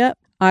castle yet,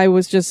 I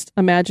was just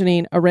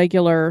imagining a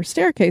regular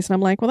staircase. And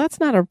I'm like, well,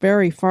 that's not a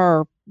very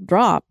far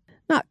drop.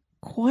 Not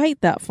quite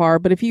that far,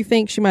 but if you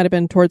think she might have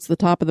been towards the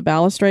top of the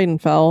balustrade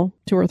and fell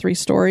 2 or 3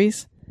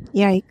 stories.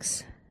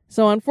 Yikes.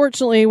 So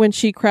unfortunately, when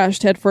she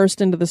crashed headfirst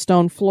into the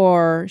stone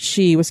floor,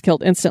 she was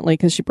killed instantly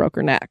because she broke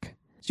her neck.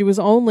 She was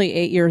only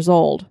 8 years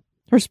old.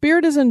 Her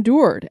spirit has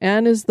endured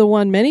and is the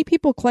one many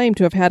people claim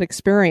to have had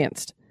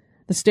experienced.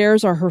 The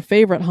stairs are her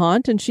favorite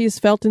haunt, and she is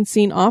felt and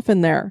seen often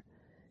there.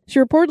 She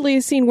reportedly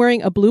is seen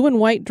wearing a blue and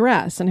white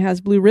dress and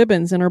has blue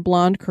ribbons in her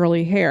blonde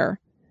curly hair.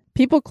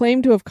 People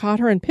claim to have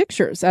caught her in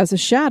pictures as a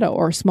shadow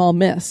or a small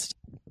mist.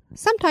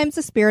 Sometimes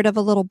the spirit of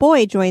a little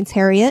boy joins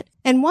Harriet,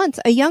 and once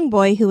a young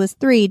boy who was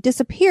 3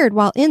 disappeared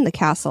while in the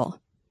castle.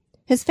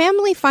 His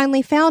family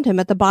finally found him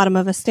at the bottom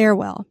of a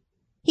stairwell.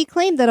 He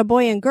claimed that a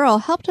boy and girl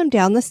helped him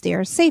down the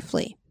stairs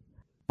safely.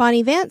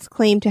 Bonnie Vance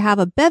claimed to have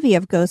a bevy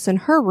of ghosts in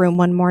her room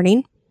one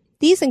morning.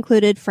 These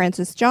included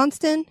Francis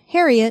Johnston,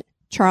 Harriet,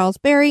 Charles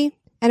Berry,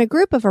 and a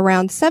group of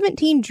around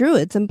 17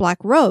 druids in black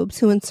robes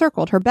who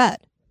encircled her bed.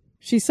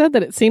 She said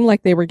that it seemed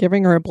like they were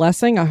giving her a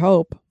blessing, I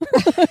hope.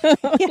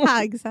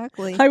 Yeah,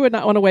 exactly. I would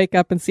not want to wake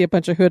up and see a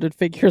bunch of hooded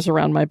figures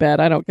around my bed.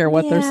 I don't care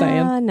what they're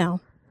saying.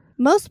 No.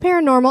 Most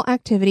paranormal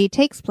activity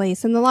takes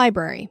place in the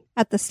library,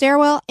 at the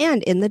stairwell,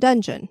 and in the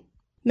dungeon.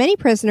 Many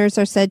prisoners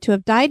are said to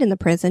have died in the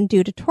prison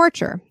due to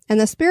torture, and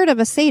the spirit of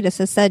a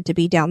sadist is said to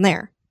be down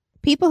there.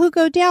 People who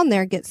go down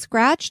there get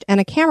scratched, and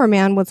a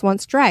cameraman was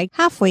once dragged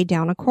halfway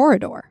down a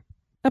corridor.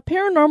 A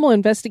paranormal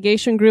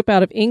investigation group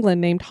out of England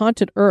named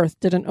Haunted Earth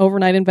did an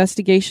overnight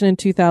investigation in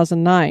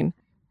 2009.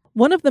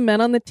 One of the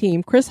men on the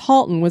team, Chris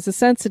Halton, was a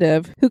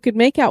sensitive who could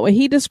make out what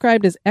he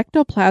described as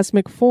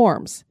ectoplasmic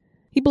forms.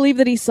 He believed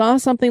that he saw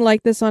something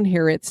like this on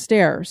Harriet's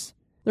stairs.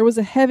 There was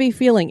a heavy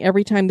feeling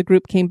every time the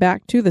group came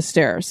back to the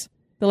stairs.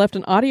 They left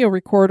an audio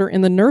recorder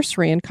in the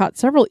nursery and caught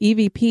several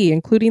EVP,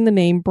 including the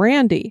name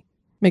Brandy.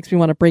 Makes me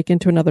want to break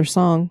into another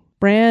song.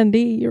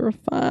 Brandy, you're a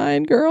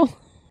fine girl.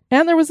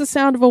 And there was the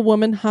sound of a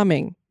woman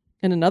humming.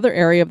 In another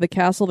area of the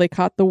castle, they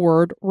caught the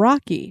word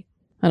Rocky.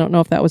 I don't know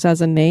if that was as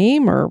a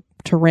name or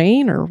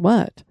terrain or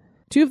what.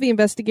 Two of the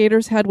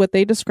investigators had what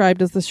they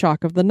described as the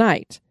shock of the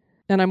night.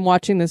 And I'm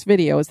watching this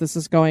video as this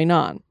is going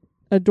on.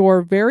 A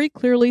door very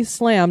clearly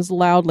slams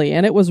loudly,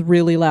 and it was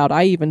really loud.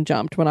 I even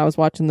jumped when I was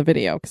watching the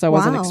video because I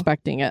wasn't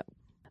expecting it.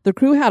 The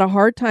crew had a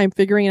hard time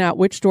figuring out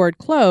which door had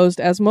closed,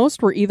 as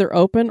most were either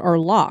open or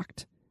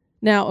locked.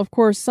 Now, of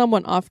course,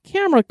 someone off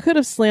camera could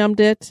have slammed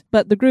it,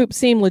 but the group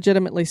seemed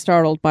legitimately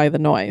startled by the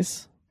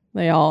noise.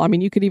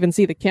 You could even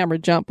see the camera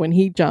jump when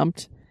he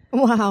jumped.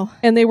 Wow.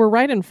 And they were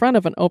right in front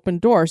of an open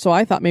door, so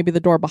I thought maybe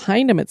the door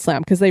behind him had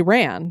slammed because they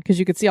ran, because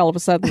you could see all of a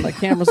sudden the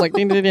camera's like,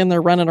 ding, ding, ding, and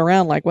they're running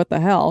around like, what the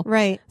hell?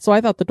 Right. So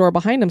I thought the door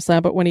behind him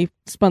slammed, but when he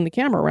spun the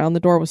camera around, the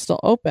door was still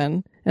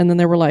open. And then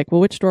they were like,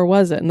 well, which door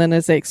was it? And then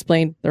as they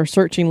explained, they're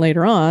searching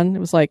later on, it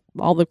was like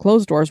all the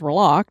closed doors were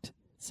locked.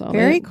 So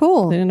Very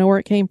cool. They didn't know where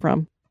it came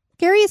from.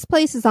 Scariest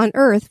Places on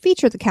Earth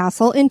featured the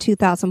castle in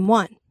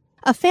 2001.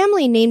 A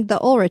family named the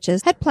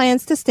Ulriches had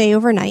plans to stay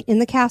overnight in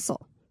the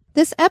castle.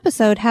 This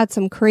episode had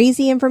some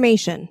crazy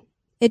information.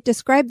 It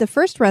described the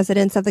first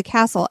residents of the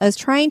castle as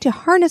trying to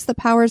harness the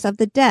powers of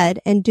the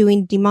dead and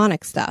doing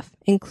demonic stuff,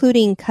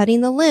 including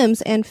cutting the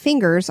limbs and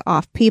fingers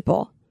off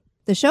people.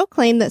 The show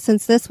claimed that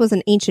since this was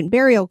an ancient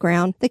burial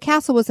ground, the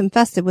castle was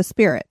infested with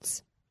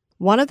spirits.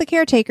 One of the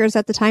caretakers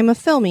at the time of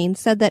filming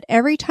said that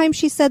every time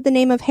she said the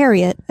name of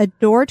Harriet, a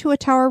door to a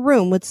tower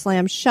room would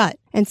slam shut,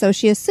 and so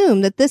she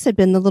assumed that this had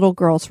been the little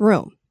girl's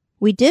room.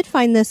 We did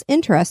find this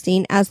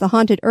interesting, as the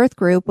Haunted Earth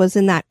group was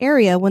in that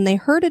area when they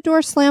heard a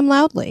door slam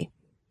loudly.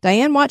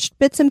 Diane watched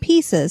bits and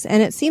pieces,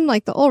 and it seemed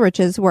like the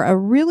Ulriches were a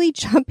really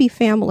jumpy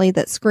family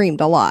that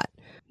screamed a lot.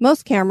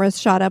 Most cameras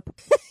shot up...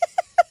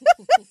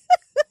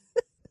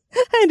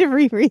 I had to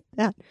reread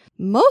that.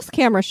 Most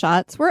camera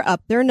shots were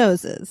up their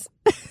noses.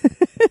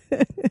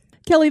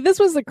 Kelly, this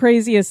was the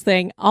craziest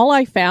thing. All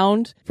I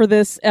found for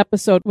this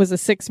episode was a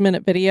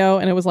 6-minute video,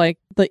 and it was like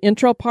the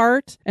intro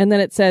part, and then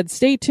it said,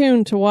 stay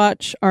tuned to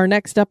watch our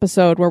next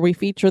episode where we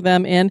feature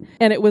them in,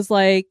 and it was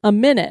like a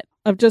minute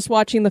of just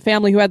watching the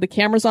family who had the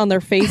cameras on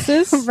their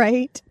faces.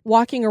 Right.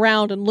 Walking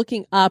around and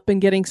looking up and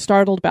getting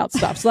startled about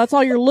stuff. So that's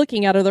all you're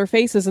looking at are their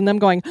faces and them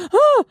going,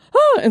 ah,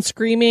 ah, and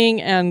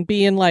screaming and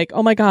being like,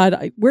 oh my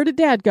God, where did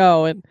Dad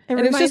go? And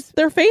it's just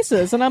their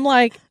faces. And I'm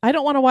like, I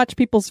don't want to watch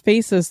people's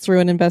faces through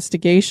an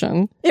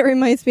investigation. It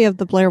reminds me of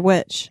the Blair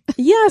Witch.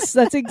 Yes,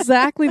 that's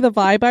exactly the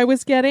vibe I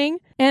was getting.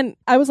 And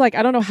I was like,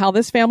 I don't know how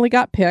this family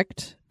got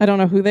picked. I don't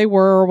know who they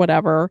were or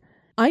whatever.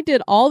 I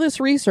did all this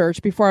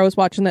research before I was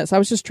watching this. I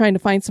was just trying to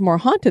find some more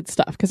haunted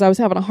stuff because I was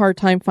having a hard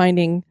time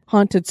finding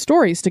haunted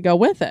stories to go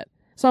with it.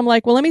 So I'm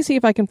like, well, let me see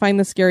if I can find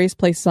the scariest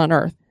places on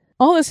Earth.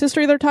 All this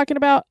history they're talking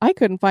about, I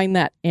couldn't find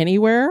that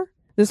anywhere.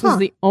 This was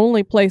the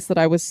only place that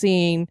I was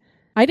seeing.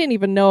 I didn't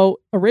even know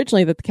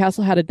originally that the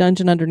castle had a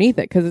dungeon underneath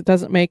it because it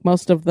doesn't make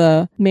most of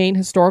the main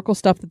historical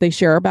stuff that they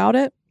share about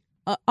it.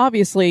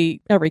 Obviously,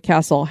 every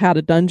castle had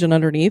a dungeon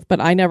underneath, but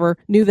I never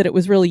knew that it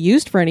was really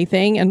used for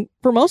anything. And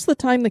for most of the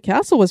time, the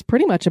castle was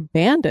pretty much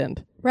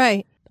abandoned.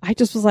 Right. I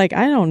just was like,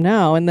 I don't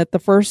know. And that the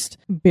first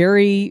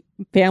Barry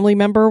family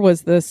member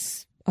was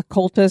this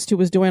occultist who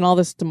was doing all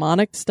this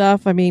demonic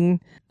stuff. I mean,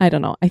 I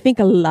don't know. I think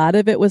a lot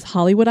of it was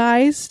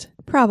Hollywoodized.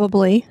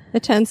 Probably.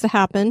 It tends to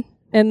happen.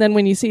 And then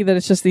when you see that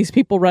it's just these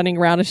people running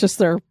around, it's just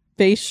their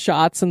face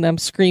shots and them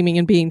screaming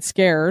and being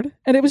scared.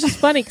 And it was just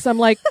funny because I'm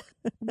like,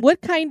 what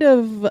kind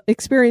of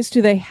experience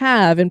do they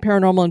have in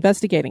paranormal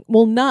investigating?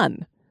 Well,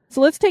 none. So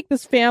let's take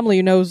this family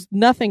who knows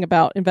nothing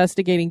about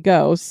investigating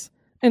ghosts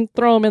and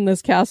throw them in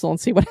this castle and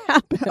see what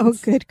happens. Oh,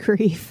 good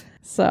grief.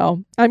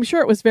 So I'm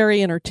sure it was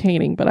very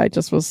entertaining, but I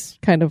just was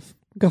kind of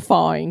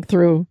guffawing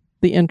through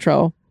the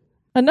intro.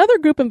 Another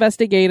group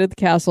investigated the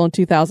castle in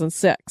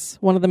 2006.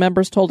 One of the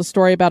members told a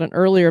story about an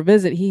earlier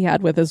visit he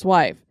had with his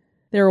wife.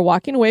 They were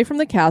walking away from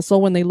the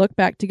castle when they looked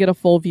back to get a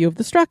full view of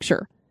the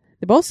structure.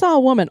 They both saw a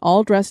woman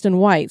all dressed in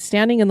white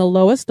standing in the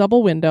lowest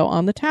double window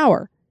on the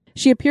tower.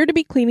 She appeared to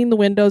be cleaning the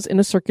windows in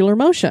a circular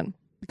motion.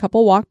 The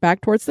couple walked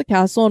back towards the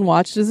castle and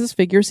watched as his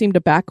figure seemed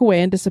to back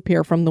away and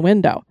disappear from the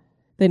window.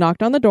 They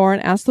knocked on the door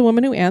and asked the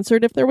woman who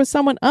answered if there was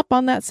someone up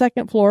on that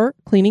second floor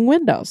cleaning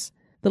windows.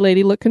 The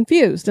lady looked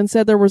confused and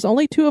said there was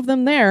only 2 of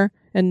them there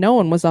and no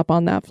one was up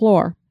on that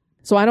floor.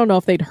 So I don't know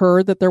if they'd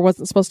heard that there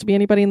wasn't supposed to be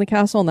anybody in the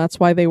castle, and that's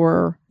why they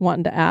were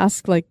wanting to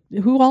ask, like,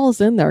 who all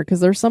is in there? Because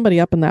there's somebody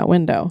up in that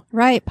window.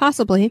 Right,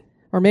 possibly.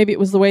 Or maybe it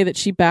was the way that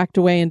she backed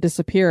away and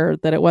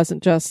disappeared, that it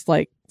wasn't just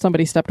like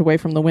somebody stepped away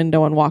from the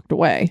window and walked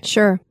away.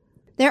 Sure.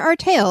 There are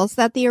tales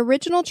that the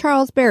original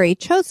Charles Barry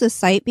chose this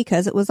site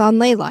because it was on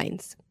ley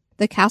lines.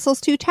 The castle's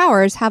 2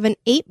 towers have an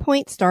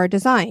 8-point star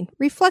design,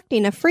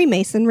 reflecting a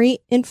Freemasonry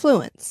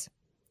influence.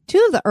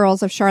 2 of the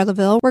Earls of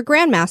Charleville were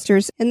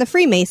Grandmasters in the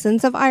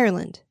Freemasons of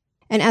Ireland.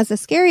 And as the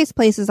scariest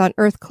places on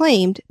Earth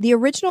claimed, the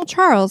original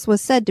Charles was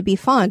said to be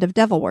fond of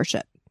devil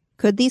worship.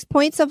 Could these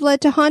points have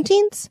led to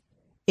hauntings?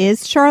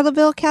 Is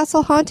Charleville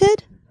Castle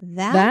haunted?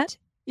 That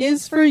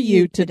is for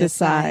you to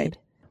decide.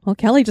 Well,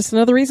 Kelly, just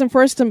another reason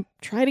for us to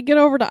try to get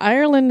over to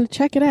Ireland and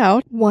check it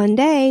out. One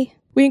day.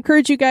 We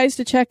encourage you guys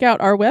to check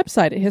out our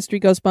website at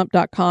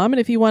historygoesbump.com. And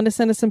if you want to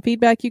send us some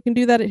feedback, you can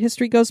do that at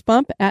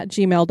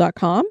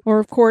historygoesbump@gmail.com, or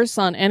of course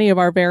on any of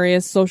our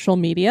various social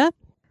media.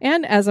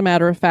 And as a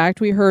matter of fact,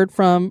 we heard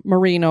from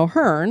Maureen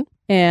O'Hearn,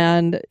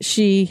 and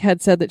she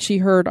had said that she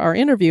heard our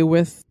interview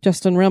with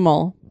Justin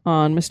Rimmel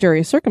on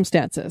Mysterious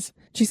Circumstances.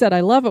 She said,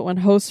 "I love it when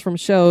hosts from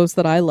shows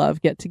that I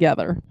love get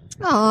together."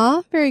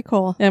 Aw, very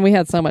cool. And we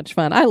had so much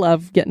fun. I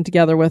love getting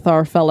together with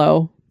our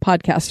fellow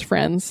podcast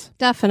friends.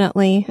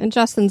 Definitely. And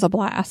Justin's a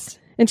blast.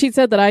 And she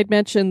said that I'd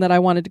mentioned that I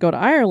wanted to go to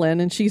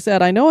Ireland. And she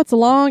said, "I know it's a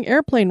long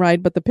airplane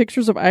ride, but the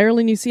pictures of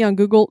Ireland you see on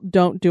Google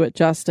don't do it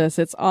justice.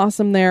 It's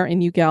awesome there,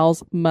 and you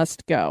gals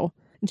must go."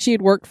 And she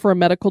had worked for a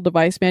medical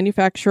device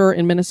manufacturer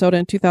in Minnesota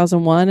in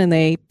 2001, and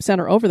they sent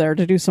her over there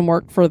to do some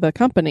work for the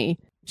company.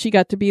 She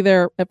got to be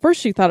there. At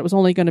first, she thought it was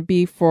only going to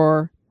be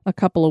for a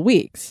couple of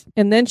weeks.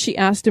 And then she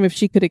asked him if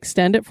she could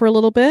extend it for a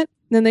little bit.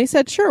 And then they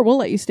said, "Sure, we'll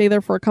let you stay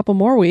there for a couple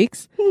more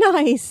weeks."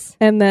 Nice.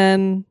 And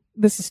then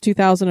this is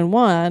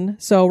 2001.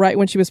 So right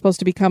when she was supposed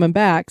to be coming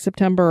back,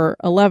 September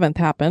 11th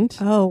happened.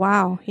 Oh,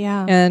 wow.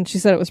 Yeah. And she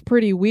said it was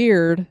pretty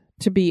weird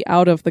to be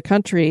out of the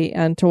country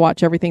and to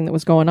watch everything that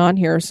was going on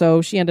here.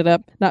 So she ended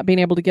up not being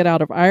able to get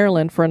out of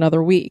Ireland for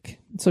another week.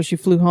 So she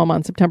flew home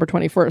on September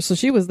 21st. So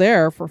she was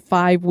there for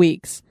 5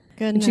 weeks.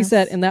 Goodness. And she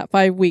said in that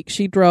 5 weeks,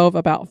 she drove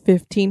about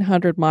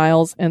 1,500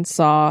 miles and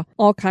saw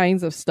all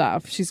kinds of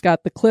stuff. She's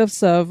got the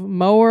cliffs of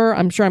Moher.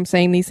 I'm sure I'm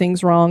saying these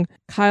things wrong.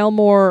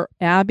 Kylemore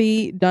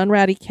Abbey,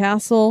 Dunratty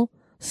Castle,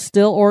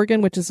 Still,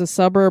 Oregon, which is a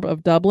suburb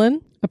of Dublin.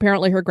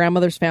 Apparently her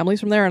grandmother's family's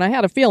from there. And I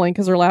had a feeling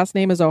because her last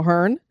name is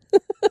O'Hearn.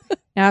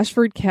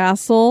 Ashford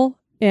Castle,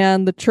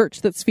 and the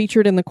church that's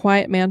featured in the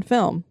Quiet Man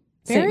film,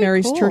 St.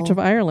 Mary's cool. Church of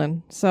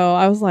Ireland. So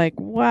I was like,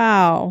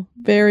 wow,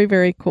 very,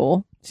 very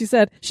cool. She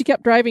said she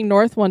kept driving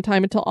north one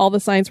time until all the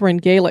signs were in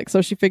Gaelic,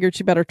 so she figured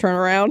she better turn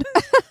around.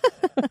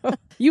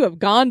 You have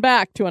gone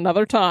back to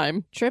another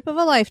time. Trip of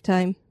a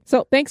lifetime.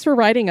 So thanks for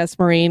writing us,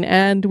 Maureen,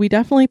 and we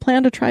definitely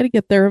plan to try to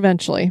get there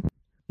eventually.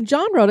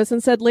 John wrote us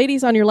and said,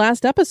 "Ladies, on your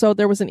last episode,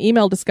 there was an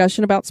email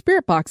discussion about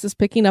spirit boxes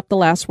picking up the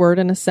last word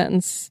in a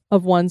sentence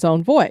of one's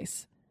own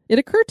voice. It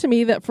occurred to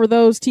me that for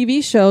those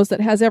TV shows that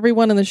has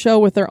everyone in the show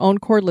with their own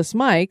cordless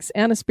mics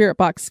and a spirit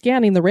box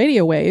scanning the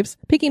radio waves,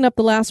 picking up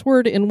the last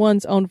word in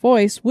one's own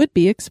voice would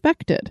be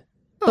expected.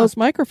 Those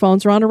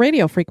microphones are on a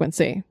radio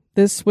frequency.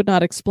 This would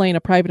not explain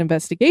a private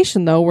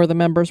investigation, though, where the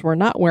members were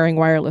not wearing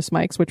wireless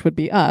mics, which would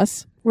be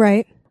us.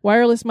 Right.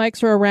 Wireless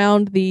mics are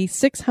around the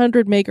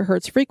 600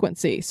 megahertz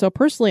frequency, so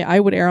personally I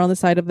would err on the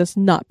side of this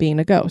not being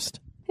a ghost."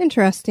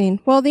 Interesting.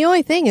 Well, the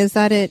only thing is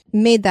that it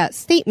made that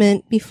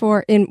statement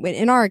before,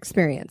 in our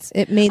experience,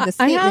 it made the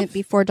statement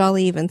before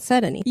Dolly even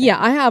said anything. Yeah,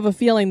 I have a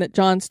feeling that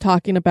John's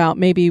talking about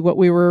maybe what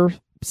we were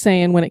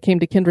saying when it came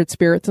to kindred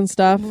spirits and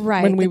stuff.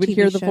 Right, when we the would TV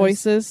hear the shows.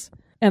 voices.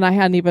 And I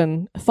hadn't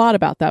even thought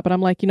about that, but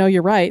I'm like,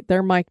 you're right.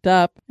 They're mic'd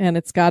up and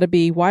it's got to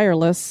be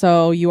wireless,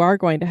 so you are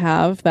going to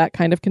have that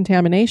kind of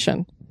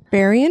contamination.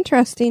 Very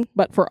interesting.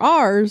 But for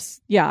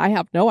ours, yeah, I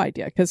have no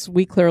idea because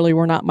we clearly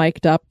were not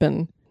mic'd up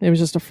and it was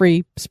just a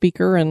free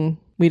speaker and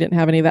we didn't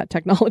have any of that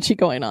technology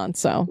going on.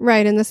 So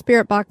Right, and the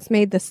spirit box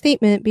made the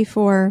statement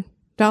before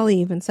Dolly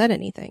even said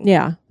anything.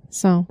 yeah,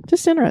 so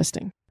just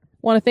interesting.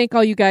 Want to thank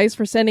all you guys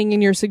for sending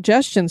in your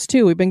suggestions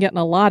too. We've been getting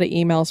a lot of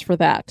emails for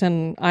that,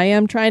 and I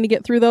am trying to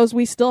get through those.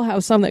 We still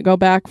have some that go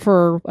back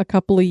for a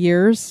couple of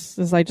years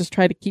as I just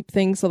try to keep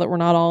things so that we're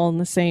not all in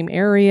the same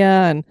area,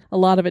 and a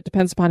lot of it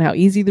depends upon how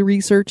easy the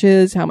research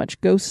is, how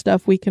much ghost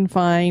stuff we can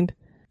find.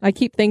 I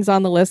keep things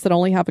on the list that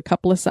only have a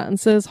couple of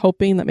sentences,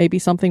 hoping that maybe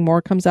something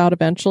more comes out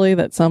eventually,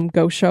 that some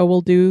ghost show will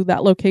do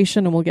that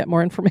location and we'll get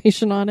more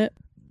information on it.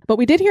 But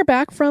we did hear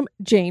back from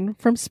Jane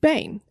from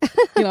Spain.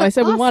 I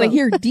said we want to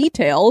hear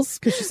details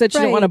because she said she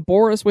didn't want to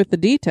bore us with the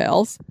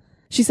details.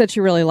 She said she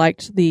really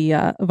liked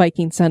the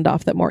Viking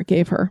send-off that Mort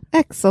gave her.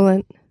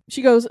 Excellent.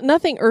 She goes,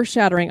 "Nothing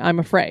earth-shattering, I'm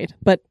afraid,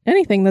 but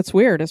anything that's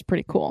weird is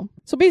pretty cool."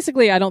 So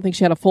basically, I don't think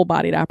she had a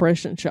full-bodied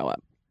apparition show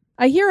up.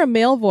 "I hear a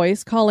male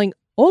voice calling,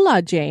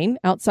 'Hola, Jane,'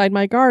 outside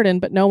my garden,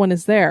 but no one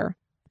is there.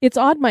 It's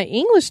odd my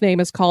English name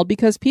is called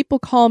because people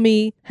call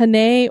me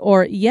Hene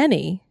or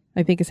Yenny,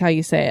 I think is how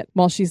you say it,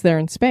 while she's there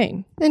in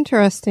Spain.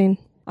 Interesting.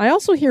 I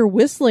also hear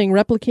whistling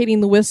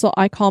replicating the whistle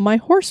I call my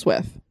horse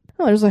with."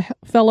 Oh, there's a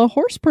fellow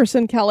horse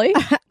person, Kelly.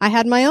 I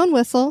had my own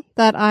whistle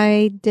that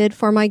I did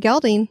for my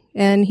gelding,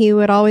 and he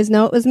would always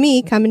know it was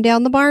me coming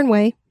down the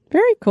barnway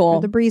Very or cool.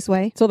 the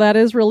breezeway. So that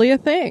is really a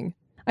thing.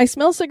 "I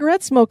smell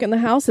cigarette smoke in the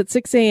house at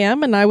 6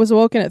 a.m. and I was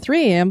awoken at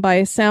 3 a.m. by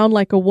a sound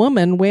like a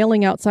woman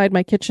wailing outside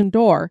my kitchen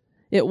door.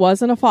 It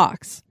wasn't a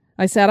fox.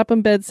 I sat up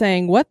in bed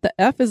saying, 'What the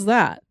F is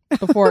that?'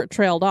 before it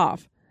trailed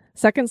off.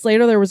 Seconds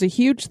later, there was a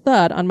huge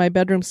thud on my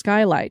bedroom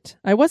skylight.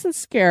 I wasn't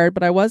scared,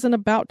 but I wasn't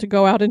about to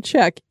go out and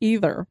check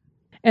either."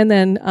 And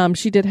then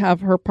she did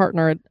have her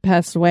partner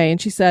passed away,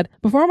 and she said,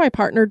 "Before my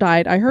partner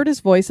died, I heard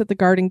his voice at the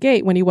garden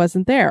gate when he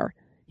wasn't there.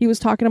 He was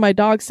talking to my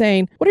dog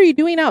saying, 'What are you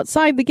doing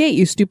outside the gate,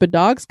 you stupid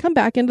dogs? Come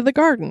back into the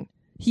garden.'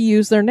 He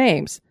used their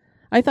names.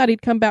 I thought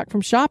he'd come back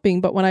from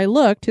shopping, but when I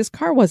looked, his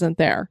car wasn't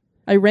there.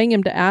 I rang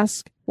him to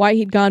ask why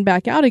he'd gone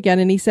back out again,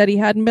 and he said he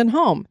hadn't been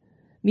home.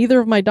 Neither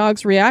of my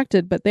dogs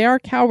reacted, but they are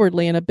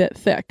cowardly and a bit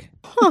thick.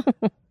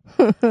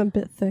 A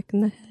bit thick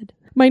in the head.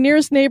 My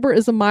nearest neighbor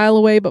is a mile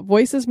away, but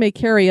voices may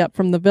carry up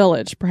from the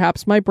village.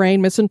 Perhaps my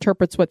brain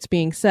misinterprets what's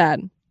being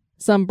said.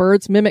 Some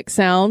birds mimic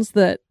sounds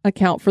that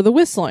account for the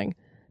whistling.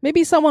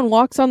 Maybe someone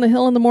walks on the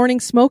hill in the morning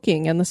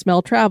smoking and the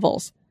smell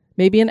travels.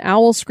 Maybe an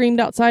owl screamed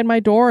outside my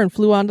door and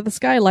flew onto the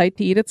skylight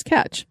to eat its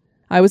catch.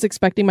 I was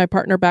expecting my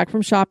partner back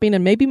from shopping,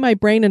 and maybe my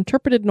brain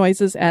interpreted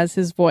noises as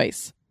his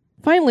voice.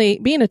 Finally,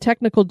 being a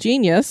technical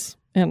genius,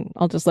 and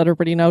I'll just let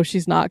everybody know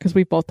she's not because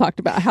we've both talked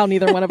about how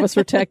neither one of us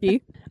are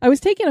techie, I was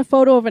taking a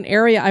photo of an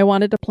area I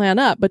wanted to plan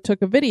up, but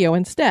took a video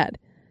instead.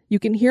 You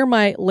can hear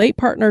my late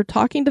partner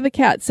talking to the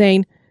cat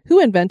saying, "Who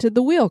invented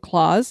the wheel,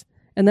 Claus?"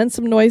 and then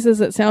some noises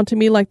that sound to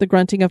me like the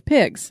grunting of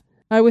pigs.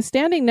 I was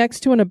standing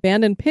next to an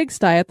abandoned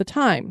pigsty at the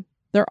time.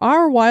 There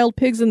are wild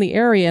pigs in the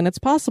area, and it's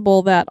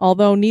possible that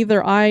although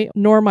neither I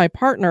nor my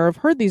partner have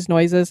heard these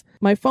noises,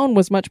 my phone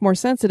was much more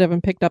sensitive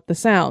and picked up the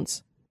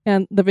sounds.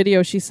 And the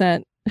video she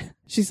sent,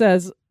 she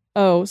says,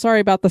 "Oh,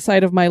 sorry about the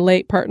sight of my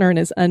late partner in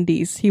his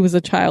undies. He was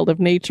a child of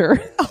nature."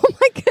 Oh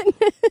my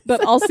goodness.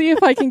 But I'll see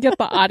if I can get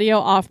the audio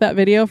off that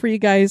video for you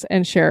guys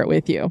and share it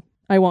with you.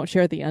 I won't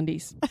share the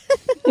undies.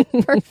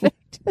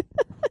 Perfect.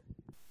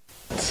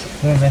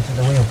 Who invented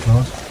the wheel,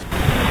 Claus?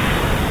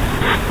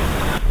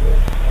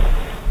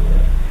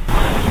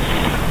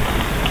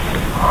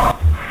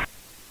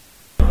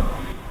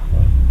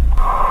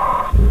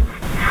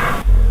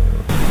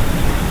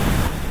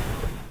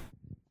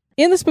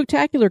 In the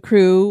Spooktacular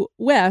crew,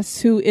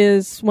 Wes, who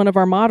is one of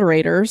our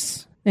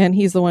moderators, and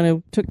he's the one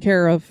who took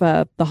care of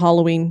the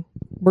Halloween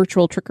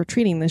virtual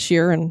trick-or-treating this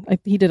year, and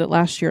he did it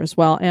last year as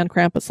well, and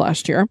Krampus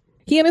last year.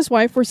 He and his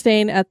wife were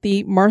staying at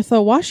the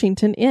Martha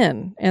Washington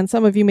Inn, and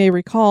some of you may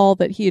recall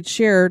that he had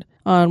shared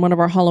on one of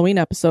our Halloween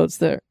episodes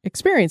the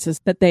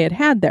experiences that they had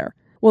had there.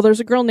 Well,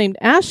 there's a girl named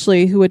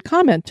Ashley who had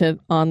commented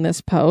on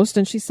this post,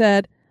 and she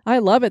said, "I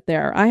love it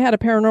there. I had a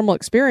paranormal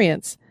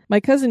experience. My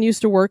cousin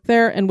used to work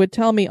there and would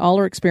tell me all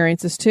her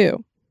experiences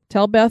too.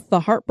 Tell Beth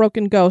the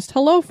heartbroken ghost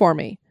hello for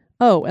me.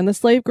 Oh, and the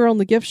slave girl in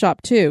the gift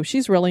shop too.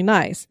 She's really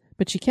nice,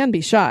 but she can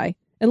be shy.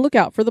 And look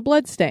out for the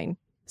blood stain."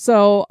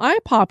 So I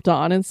popped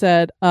on and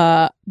said,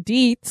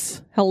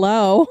 Deets,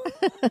 hello.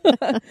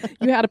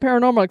 You had a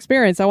paranormal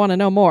experience. I want to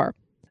know more.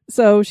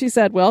 So she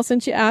said, "Well,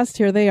 since you asked,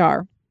 here they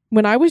are.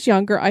 When I was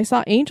younger, I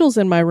saw angels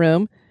in my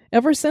room.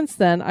 Ever since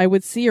then, I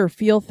would see or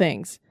feel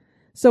things.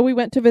 So we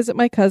went to visit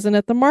my cousin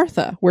at the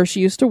Martha, where she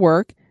used to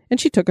work, and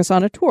she took us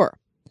on a tour.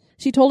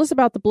 She told us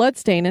about the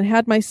bloodstain and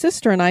had my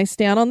sister and I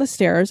stand on the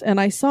stairs, and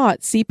I saw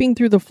it seeping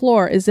through the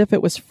floor as if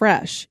it was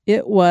fresh.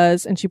 It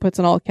was," and she puts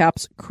in all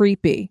caps,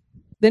 "creepy."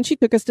 Then she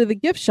took us to the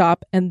gift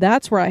shop, and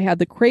that's where I had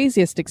the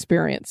craziest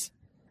experience.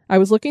 I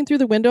was looking through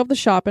the window of the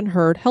shop and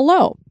heard,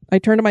 hello. I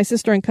turned to my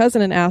sister and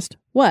cousin and asked,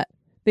 what?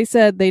 They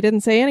said they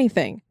didn't say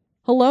anything.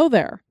 Hello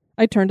there.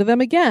 I turned to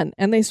them again,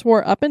 and they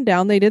swore up and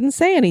down they didn't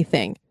say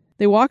anything.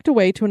 They walked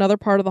away to another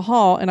part of the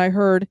hall, and I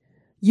heard,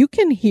 "You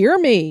can hear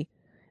me."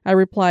 I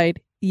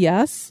replied,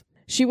 "Yes."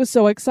 She was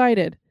so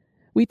excited.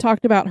 We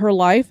talked about her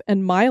life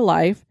and my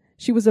life.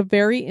 She was a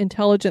very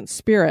intelligent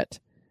spirit.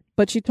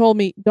 But she told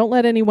me, "Don't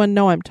let anyone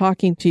know I'm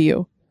talking to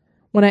you."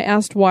 When I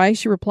asked why,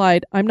 she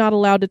replied, "I'm not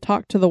allowed to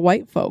talk to the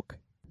white folk."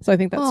 So I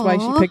think that's why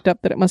she picked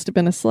up that it must have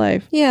been a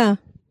slave. Yeah.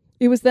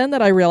 It was then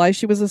that I realized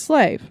she was a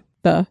slave.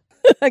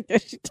 I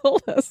guess she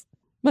told us.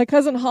 My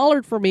cousin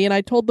hollered for me, and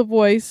I told the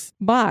voice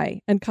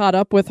bye and caught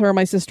up with her,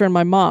 my sister, and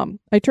my mom.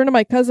 I turned to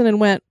my cousin and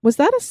went, "Was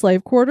that a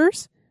slave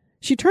quarters?"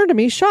 She turned to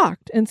me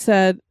shocked and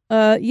said,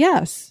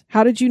 yes.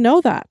 How did you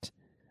know that?"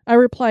 I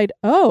replied,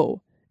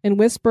 "Oh," and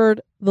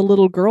whispered, "The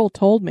little girl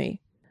told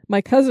me."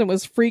 My cousin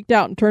was freaked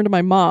out and turned to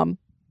my mom.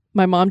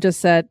 My mom just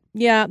said,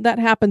 "Yeah, that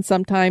happens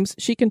sometimes.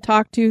 She can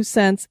talk to,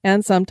 sense,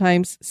 and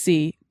sometimes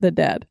see the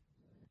dead."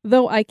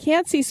 Though I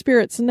can't see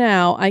spirits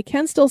now, I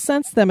can still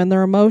sense them and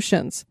their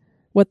emotions,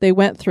 what they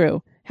went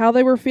through, how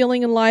they were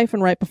feeling in life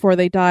and right before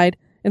they died,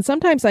 and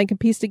sometimes I can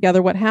piece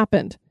together what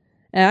happened.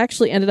 I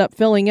actually ended up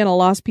filling in a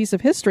lost piece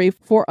of history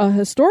for a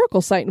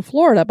historical site in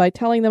Florida by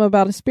telling them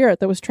about a spirit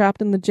that was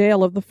trapped in the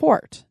jail of the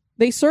fort.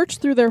 They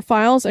searched through their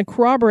files and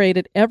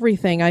corroborated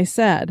everything I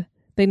said.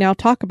 They now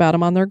talk about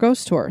them on their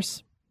ghost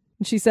tours.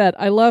 And she said,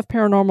 "I love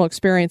paranormal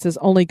experiences,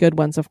 only good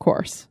ones, of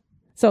course."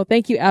 So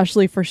thank you,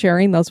 Ashley, for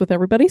sharing those with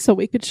everybody so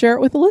we could share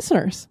it with the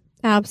listeners.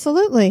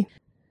 Absolutely.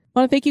 I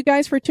want to thank you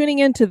guys for tuning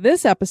in to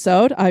this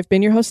episode. I've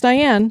been your host,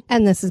 Diane.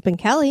 And this has been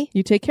Kelly.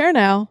 You take care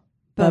now.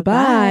 Bye-bye.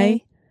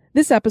 Bye-bye.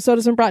 This episode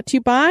has been brought to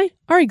you by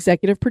our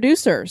executive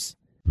producers.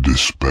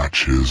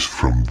 Dispatches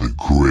from the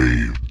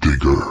Grave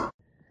Digger.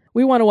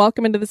 We want to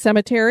welcome into the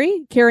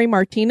cemetery Carrie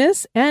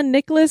Martinez and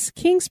Nicholas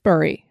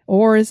Kingsbury.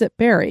 Or is it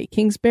Barry?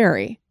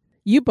 Kingsbury.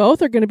 You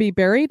both are going to be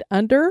buried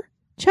under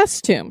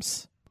chest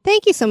tombs.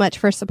 Thank you so much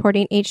for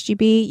supporting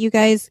HGB. You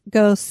guys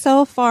go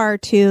so far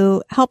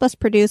to help us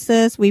produce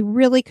this. We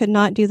really could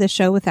not do this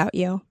show without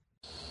you.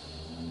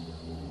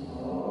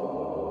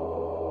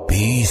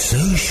 Be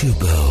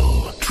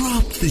sociable.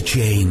 Drop the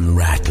chain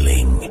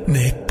rattling,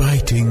 neck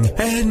biting,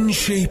 and and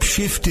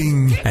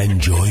shape-shifting, and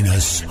join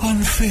us on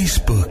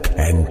Facebook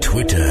and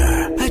Twitter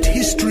at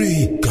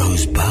History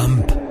Goes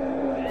Bump.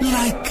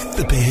 Like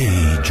the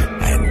page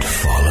and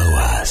follow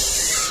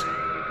us.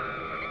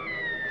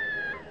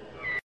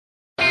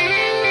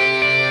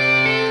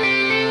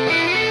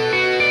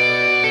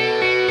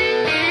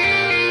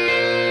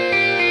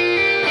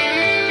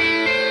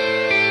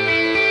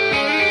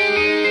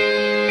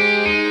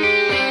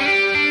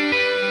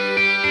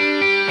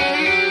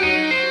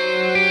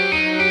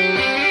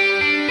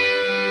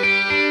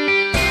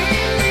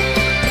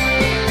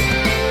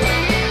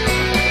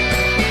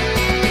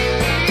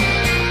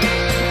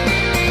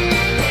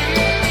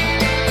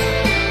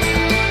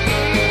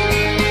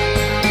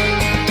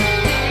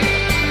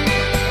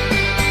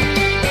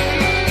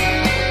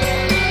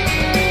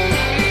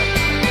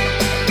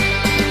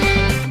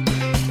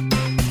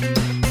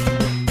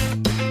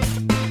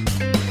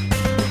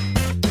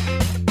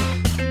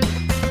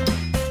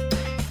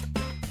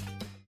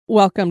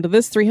 Welcome to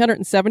this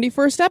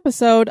 371st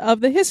episode of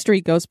the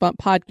History Goes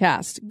Bump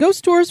podcast,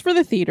 Ghost Tours for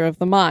the Theater of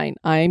the Mind.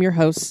 I am your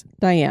host,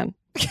 Diane.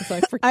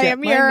 I forget I am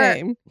my your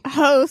name.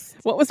 host.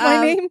 What was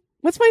my name?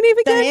 What's my name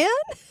again? Diane?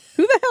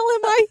 Who the hell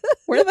am I?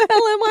 Where the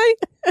hell am I?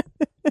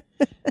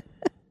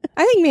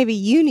 I think maybe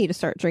you need to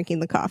start drinking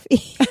the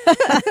coffee.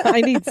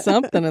 I need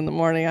something in the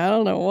morning. I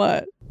don't know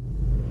what.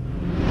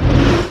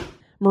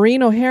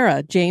 Maureen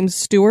O'Hara, James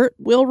Stewart,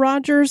 Will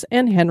Rogers,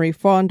 and Henry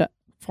Fonda.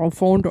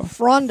 Fronda.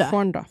 Fronda.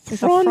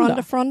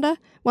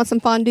 Want some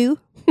fondue?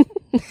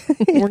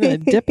 We're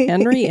going to dip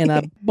Henry in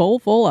a bowl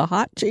full of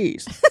hot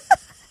cheese.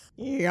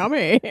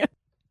 Yummy.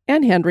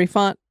 And Henry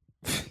Font.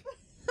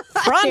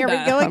 Fronda. Here we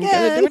go I'm again.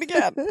 going to do it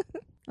again.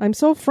 I'm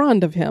so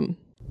fond of him.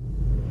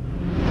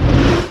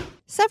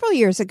 Several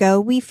years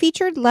ago, we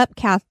featured I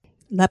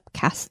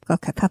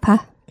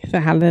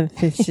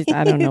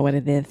don't know what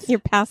it is. You're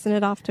passing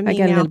it off to me I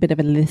got now. a little bit of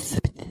a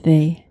lisp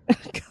today.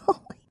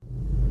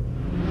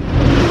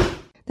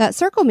 That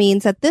circle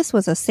means that this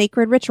was a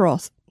sacred ritual.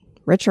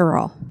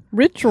 Ritual.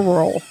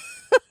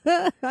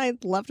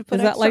 I'd love to put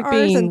Is that extra like R's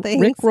being in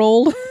things.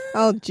 Rickrolled?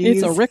 Oh,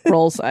 geez. It's a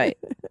Rickroll site.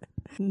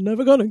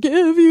 Never gonna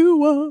give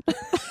you up.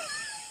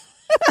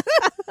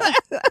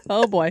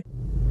 Oh, boy.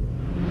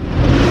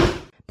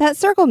 That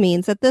circle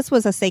means that this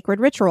was a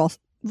sacred ritual.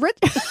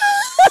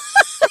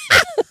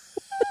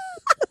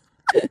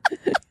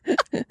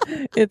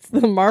 It's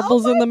the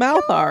marbles in the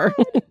mouth are.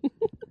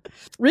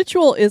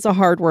 Ritual is a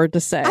hard word to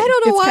say. I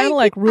don't know it's why. It's kind of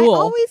like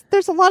rule.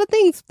 There's a lot of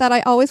things that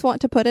I always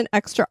want to put an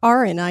extra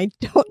R in. I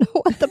don't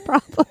know what the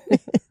problem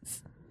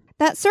is.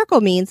 That circle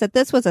means that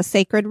this was a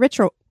sacred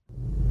ritual.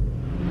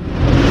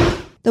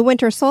 The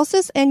winter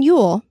solstice and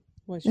Yule.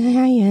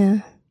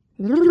 Yeah.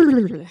 Well,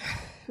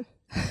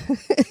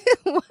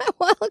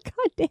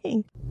 God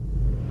dang.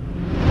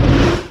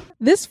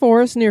 This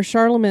forest near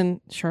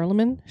Charlemagne.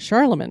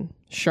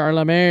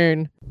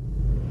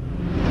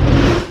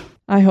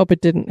 I hope it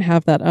didn't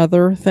have that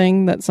other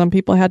thing that some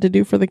people had to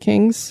do for the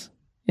kings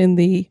in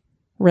the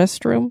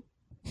restroom.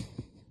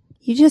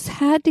 You just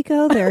had to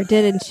go there,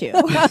 didn't you?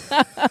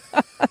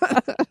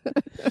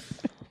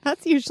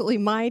 That's usually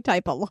my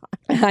type of line.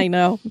 I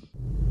know.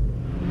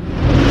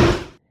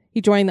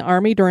 He joined the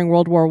army during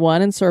World War I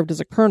and served as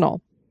a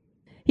colonel.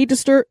 He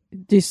disturbed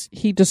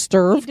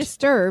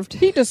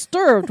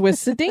with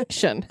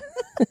sedation.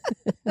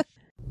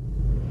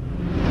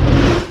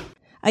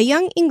 A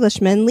young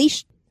Englishman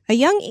leashed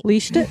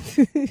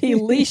it? He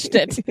leashed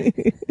it.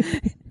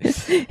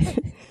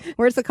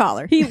 Where's the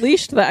collar? He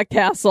leashed that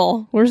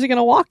castle. Where's he going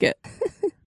to walk it?